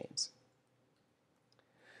Markov chains.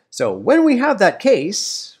 So when we have that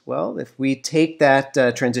case, well, if we take that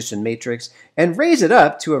transition matrix and raise it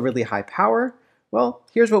up to a really high power, well,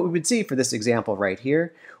 here's what we would see for this example right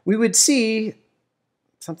here. We would see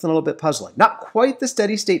something a little bit puzzling. Not quite the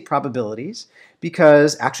steady state probabilities,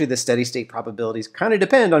 because actually the steady state probabilities kind of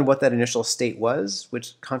depend on what that initial state was,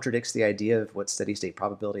 which contradicts the idea of what steady state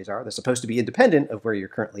probabilities are. They're supposed to be independent of where you're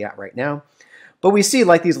currently at right now. But we see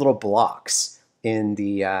like these little blocks in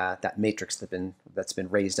the that matrix that's been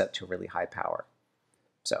raised up to a really high power.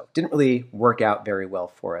 So didn't really work out very well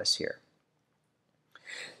for us here.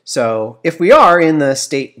 So if we are in the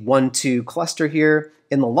state 1, 2 cluster here,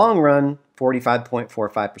 in the long run,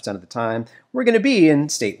 45.45% of the time, we're going to be in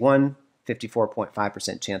state 1,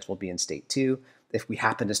 54.5% chance we'll be in state 2. If we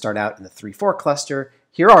happen to start out in the 3, 4 cluster,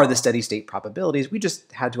 here are the steady state probabilities. We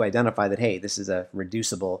just had to identify that, hey, this is a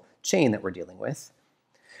reducible chain that we're dealing with.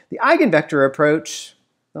 The eigenvector approach,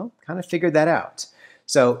 well, kind of figured that out.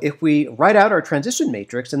 So if we write out our transition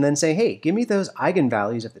matrix and then say, hey, give me those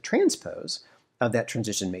eigenvalues of the transpose of that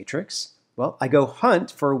transition matrix, well, I go hunt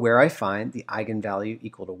for where I find the eigenvalue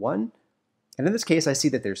equal to 1. And in this case, I see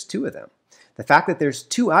that there's 2 of them. The fact that there's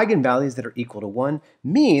 2 eigenvalues that are equal to 1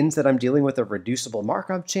 means that I'm dealing with a reducible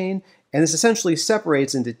Markov chain, and this essentially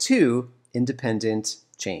separates into 2 independent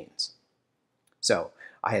chains. So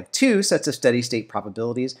I have 2 sets of steady state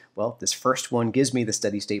probabilities. Well, this first one gives me the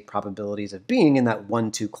steady state probabilities of being in that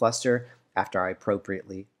 1, 2 cluster after I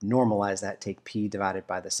appropriately normalize that, take p divided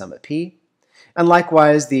by the sum of p. And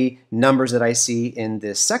likewise, the numbers that I see in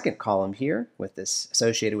this second column here, with this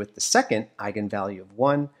associated with the second eigenvalue of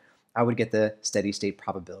 1, I would get the steady state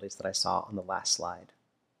probabilities that I saw on the last slide.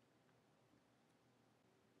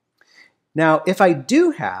 Now, if I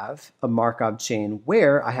do have a Markov chain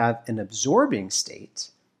where I have an absorbing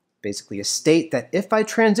state, basically a state that if I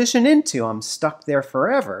transition into, I'm stuck there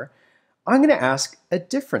forever, I'm going to ask a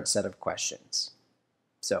different set of questions.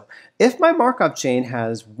 So if my Markov chain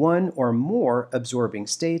has one or more absorbing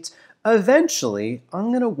states, eventually I'm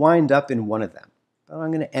going to wind up in one of them, but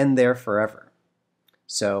I'm going to end there forever.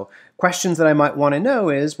 So questions that I might want to know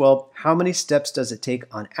is, well, how many steps does it take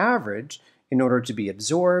on average in order to be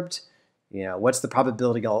absorbed? What's the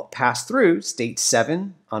probability I'll pass through state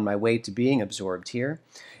 7 on my way to being absorbed here?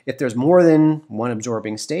 If there's more than one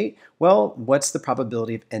absorbing state, well, what's the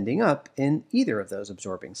probability of ending up in either of those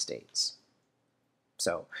absorbing states?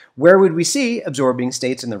 So where would we see absorbing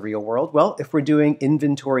states in the real world? Well, if we're doing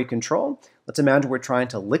inventory control, let's imagine we're trying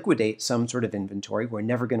to liquidate some sort of inventory. We're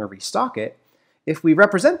never going to restock it. If we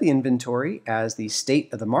represent the inventory as the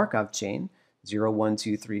state of the Markov chain, 0, 1,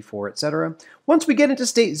 2, 3, 4, etc., once we get into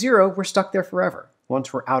state 0, we're stuck there forever.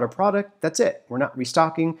 Once we're out of product, that's it. We're not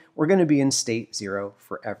restocking. We're going to be in state 0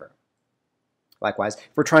 forever. Likewise, if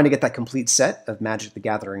we're trying to get that complete set of Magic the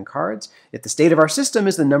Gathering cards, if the state of our system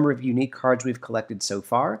is the number of unique cards we've collected so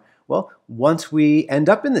far, well, once we end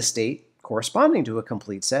up in the state corresponding to a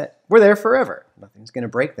complete set, we're there forever. Nothing's going to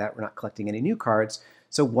break that. We're not collecting any new cards.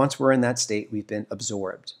 So once we're in that state, we've been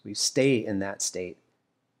absorbed. We stay in that state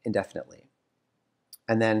indefinitely.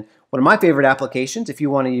 And then one of my favorite applications, if you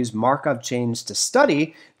want to use Markov chains to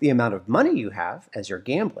study the amount of money you have as you're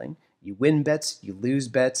gambling, you win bets, you lose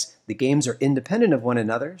bets. The games are independent of one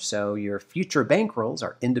another, so your future bankrolls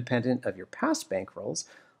are independent of your past bankrolls.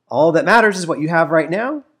 All that matters is what you have right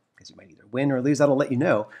now, because you might either win or lose. That'll let you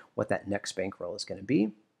know what that next bankroll is going to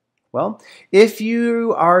be. Well, if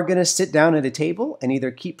you are going to sit down at a table and either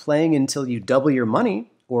keep playing until you double your money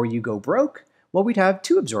or you go broke, well, we'd have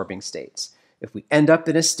two absorbing states. If we end up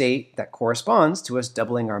in a state that corresponds to us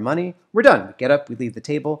doubling our money, we're done. We get up, we leave the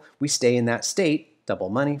table, we stay in that state, double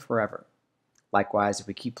money forever. Likewise, if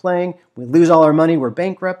we keep playing, we lose all our money, we're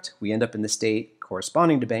bankrupt, we end up in the state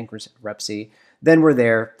corresponding to bankruptcy, then we're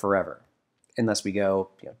there forever. Unless we go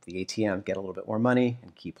to the ATM, get a little bit more money,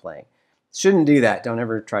 and keep playing. Shouldn't do that. Don't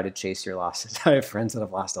ever try to chase your losses. I have friends that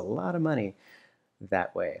have lost a lot of money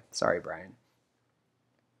that way. Sorry, Brian.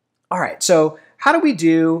 All right, so how do we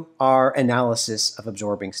do our analysis of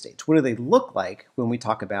absorbing states? What do they look like when we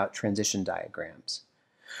talk about transition diagrams?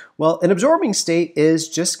 Well, an absorbing state is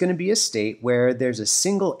just going to be a state where there's a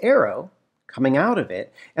single arrow coming out of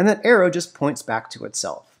it, and that arrow just points back to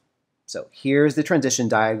itself. So here's the transition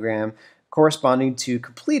diagram corresponding to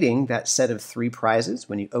completing that set of 3 prizes.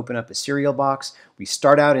 When you open up a cereal box, we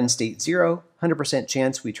start out in state 0, 100%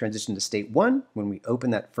 chance we transition to state 1. When we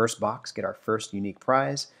open that first box, get our first unique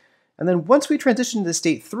prize. And then once we transition to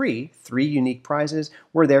state 3, 3 unique prizes,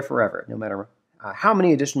 we're there forever. No matter how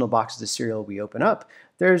many additional boxes of cereal we open up,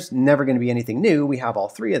 there's never going to be anything new. We have all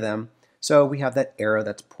 3 of them. So we have that arrow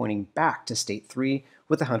that's pointing back to state 3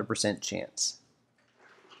 with a 100% chance.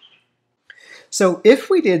 So if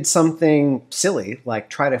we did something silly, like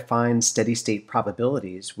try to find steady state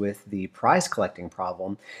probabilities with the prize collecting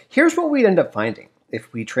problem, here's what we'd end up finding.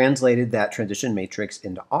 If we translated that transition matrix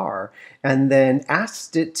into R and then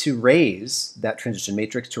asked it to raise that transition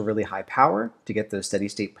matrix to a really high power to get those steady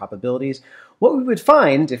state probabilities, what we would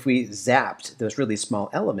find if we zapped those really small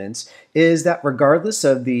elements is that regardless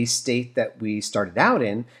of the state that we started out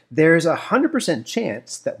in, there's a 100%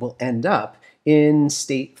 chance that we'll end up in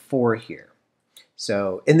state 4 here.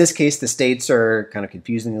 So in this case, the states are kind of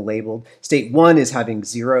confusingly labeled. State 1 is having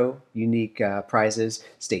 0 unique prizes.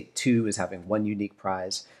 State 2 is having 1 unique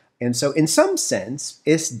prize. And so in some sense,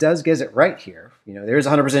 this does get it right here. There's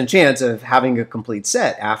a 100% chance of having a complete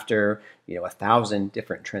set after 1,000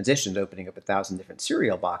 different transitions, opening up 1,000 different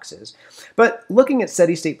cereal boxes. But looking at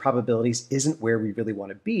steady state probabilities isn't where we really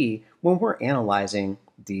want to be when we're analyzing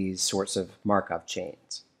these sorts of Markov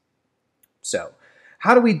chains. So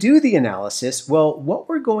how do we do the analysis? Well, what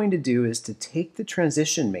we're going to do is to take the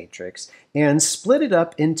transition matrix and split it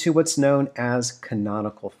up into what's known as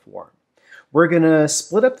canonical form. We're going to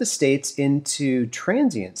split up the states into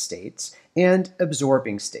transient states and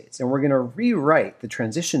absorbing states, and we're going to rewrite the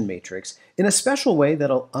transition matrix in a special way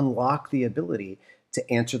that'll unlock the ability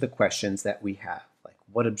to answer the questions that we have, like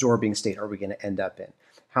what absorbing state are we going to end up in?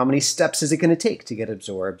 How many steps is it going to take to get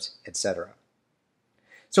absorbed, etc.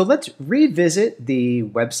 So let's revisit the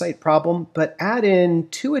website problem, but add in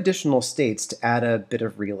 2 additional states to add a bit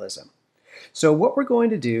of realism. So what we're going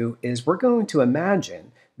to do is we're going to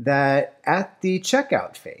imagine that at the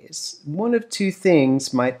checkout phase, one of 2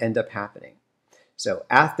 things might end up happening. So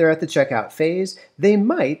after at the checkout phase, they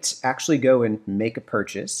might actually go and make a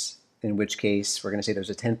purchase, in which case we're going to say there's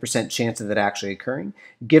a 10% chance of it actually occurring.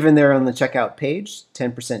 Given they're on the checkout page,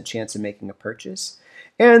 10% chance of making a purchase.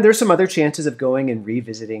 And there's some other chances of going and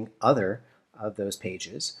revisiting other of those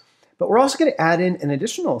pages. But we're also going to add in an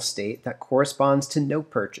additional state that corresponds to no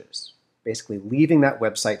purchase, basically leaving that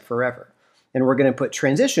website forever. And we're going to put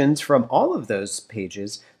transitions from all of those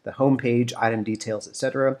pages, the home page, item details,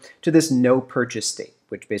 etc., to this no purchase state,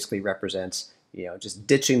 which basically represents, just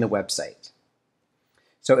ditching the website.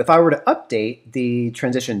 So if I were to update the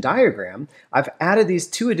transition diagram, I've added these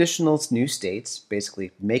two additional new states, basically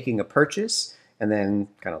making a purchase and then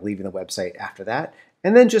kind of leaving the website after that,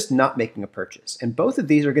 and then just not making a purchase. And both of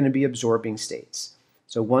these are going to be absorbing states.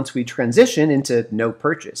 So once we transition into no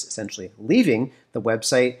purchase, essentially leaving the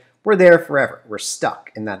website, we're there forever. We're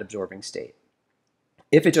stuck in that absorbing state.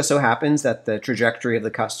 If it just so happens that the trajectory of the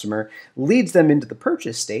customer leads them into the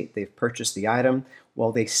purchase state, they've purchased the item,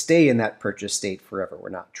 well, they stay in that purchase state forever. We're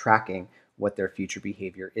not tracking what their future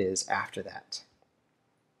behavior is after that.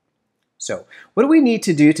 So what do we need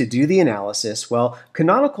to do the analysis? Well,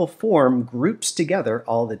 canonical form groups together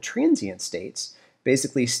all the transient states,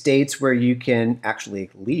 basically states where you can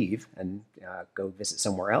actually leave and go visit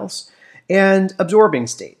somewhere else, and absorbing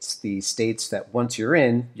states, the states that once you're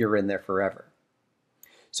in there forever.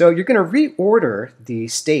 So you're going to reorder the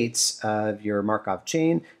states of your Markov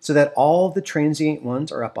chain so that all the transient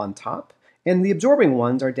ones are up on top and the absorbing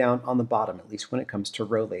ones are down on the bottom, at least when it comes to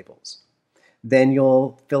row labels. Then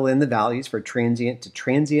you'll fill in the values for transient to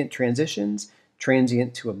transient transitions,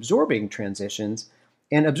 transient to absorbing transitions,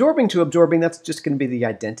 and absorbing to absorbing, that's just going to be the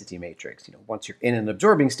identity matrix. Once you're in an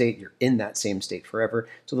absorbing state, you're in that same state forever,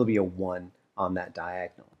 so there'll be a 1 on that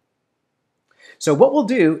diagonal. So what we'll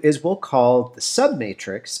do is we'll call the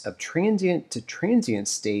submatrix of transient to transient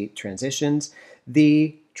state transitions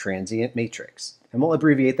the transient matrix, and we'll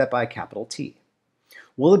abbreviate that by a capital T.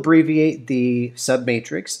 We'll abbreviate the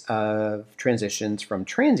submatrix of transitions from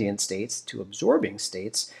transient states to absorbing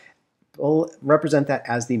states. We'll represent that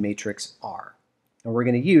as the matrix R. And we're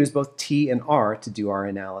going to use both T and R to do our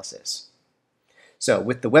analysis. So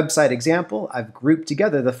with the website example, I've grouped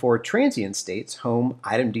together the 4 transient states, home,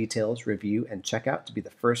 item details, review, and checkout to be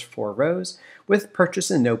the first 4 rows, with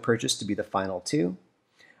purchase and no purchase to be the final 2.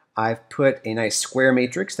 I've put a nice square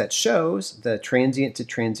matrix that shows the transient to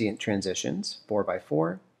transient transitions, 4 by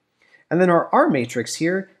 4. And then our R matrix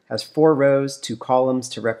here has 4 rows, 2 columns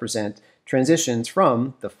to represent transitions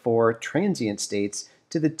from the 4 transient states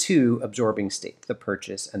to the 2 absorbing states, the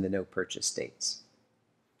purchase and the no purchase states.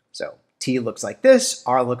 So T looks like this,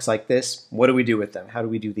 R looks like this. What do we do with them? How do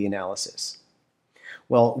we do the analysis?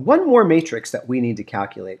 Well, one more matrix that we need to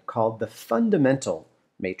calculate called the fundamental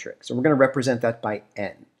matrix, and we're going to represent that by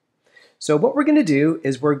N. So what we're going to do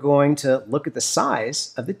is we're going to look at the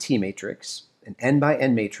size of the T matrix, an N by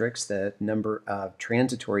N matrix, the number of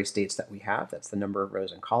transitory states that we have, that's the number of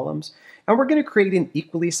rows and columns, and we're going to create an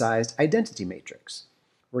equally sized identity matrix.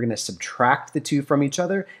 We're going to subtract the 2 from each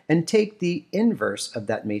other and take the inverse of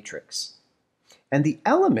that matrix. And the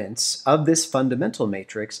elements of this fundamental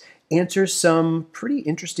matrix answer some pretty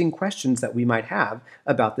interesting questions that we might have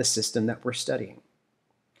about the system that we're studying.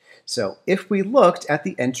 So if we looked at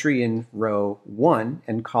the entry in row 1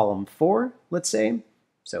 and column 4, let's say,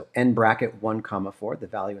 so n bracket 1 comma 4, the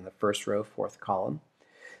value in the first row, 4th column,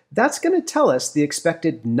 that's going to tell us the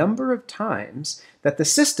expected number of times that the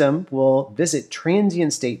system will visit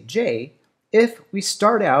transient state j if we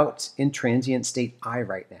start out in transient state I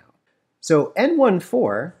right now. So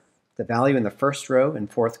n14, the value in the first row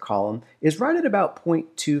and 4th column, is right at about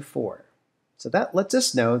 0.24. So that lets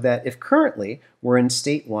us know that if currently we're in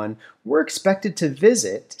state 1, we're expected to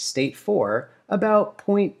visit state 4 about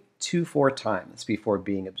 0.24 times before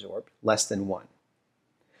being absorbed, less than 1.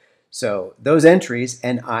 So those entries,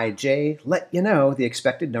 Nij, let you know the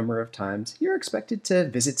expected number of times you're expected to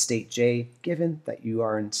visit state j, given that you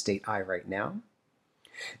are in state I right now.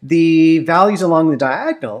 The values along the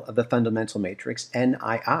diagonal of the fundamental matrix,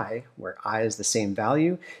 Nii, where I is the same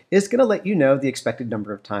value, is going to let you know the expected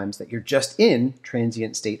number of times that you're just in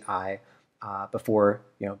transient state I before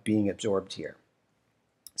being absorbed here.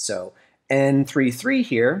 So N33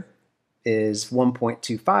 here is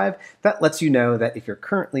 1.25. That lets you know that if you're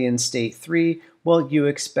currently in state 3, well, you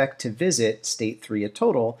expect to visit state 3 a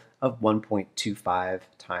total of 1.25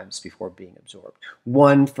 times before being absorbed.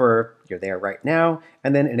 1 for you're there right now,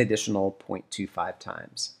 and then an additional 0.25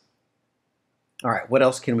 times. All right, what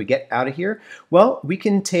else can we get out of here? Well, we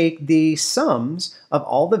can take the sums of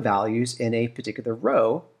all the values in a particular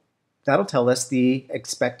row. That'll tell us the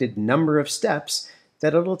expected number of steps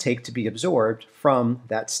that it'll take to be absorbed from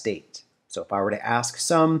that state. So if I were to ask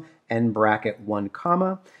sum n bracket 1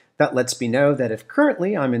 comma, that lets me know that if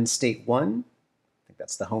currently I'm in state 1, I think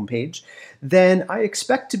that's the home page, then I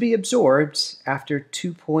expect to be absorbed after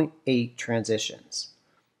 2.8 transitions.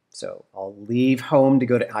 So I'll leave home to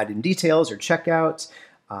go to item details or checkout.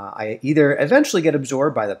 I either eventually get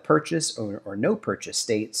absorbed by the purchase or no purchase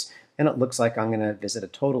states, and it looks like I'm going to visit a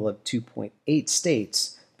total of 2.8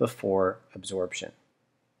 states before absorption.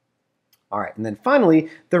 All right, and then finally,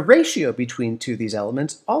 the ratio between two of these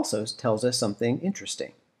elements also tells us something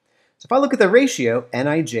interesting. So if I look at the ratio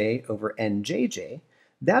Nij over Njj,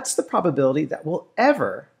 that's the probability that we'll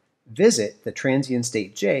ever visit the transient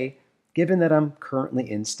state j, given that I'm currently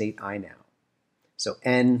in state I now. So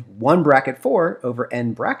n1 bracket 4 over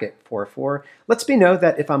n bracket 4 lets me know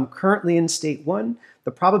that if I'm currently in state 1,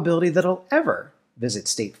 the probability that I'll ever visit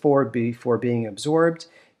state 4 before being absorbed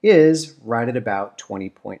is right at about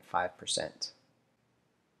 20.5%.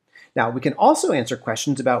 Now, we can also answer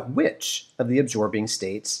questions about which of the absorbing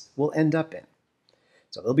states we'll end up in.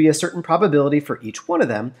 So there'll be a certain probability for each one of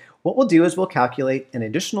them. What we'll do is we'll calculate an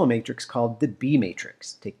additional matrix called the B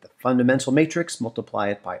matrix. Take the fundamental matrix, multiply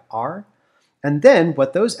it by R, and then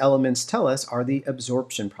what those elements tell us are the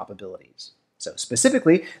absorption probabilities. So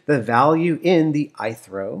specifically, the value in the ith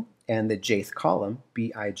row and the jth column,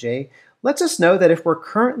 Bij, lets us know that if we're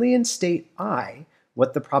currently in state I,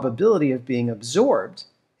 what the probability of being absorbed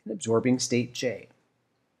in absorbing state j.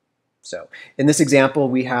 So in this example,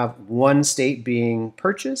 we have one state being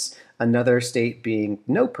purchase, another state being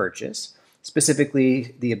no purchase.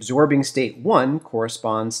 Specifically, the absorbing state 1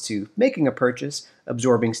 corresponds to making a purchase,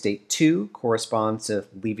 absorbing state 2 corresponds to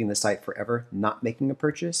leaving the site forever, not making a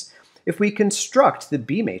purchase. If we construct the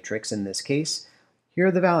B matrix in this case, here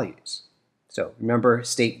are the values. So remember,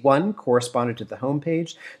 state 1 corresponded to the home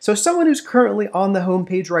page. So someone who's currently on the home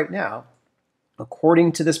page right now,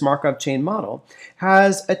 according to this Markov chain model,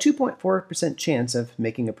 has a 2.4% chance of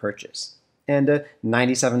making a purchase and a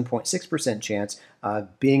 97.6% chance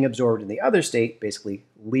of being absorbed in the other state, basically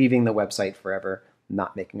leaving the website forever,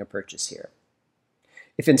 not making a purchase here.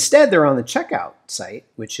 If instead they're on the checkout site,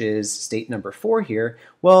 which is state number 4 here,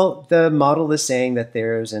 well, the model is saying that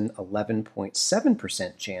there's an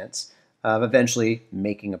 11.7% chance of eventually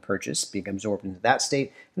making a purchase, being absorbed into that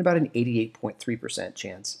state, and about an 88.3%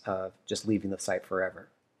 chance of just leaving the site forever.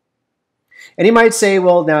 And you might say,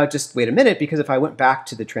 well, now just wait a minute, because if I went back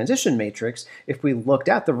to the transition matrix, if we looked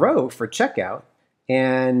at the row for checkout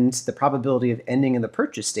and the probability of ending in the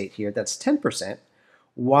purchase state here, that's 10%.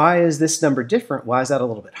 Why is this number different? Why is that a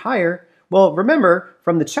little bit higher? Well, remember,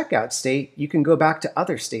 from the checkout state, you can go back to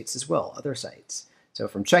other states as well, other sites. So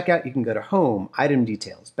from checkout, you can go to home, item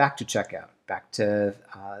details, back to checkout, back to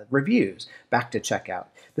reviews, back to checkout.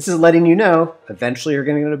 This is letting you know eventually you're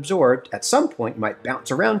going to get absorbed. At some point, you might bounce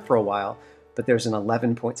around for a while, but there's an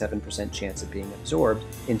 11.7% chance of being absorbed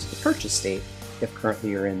into the purchase state if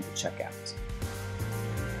currently you're in the checkout.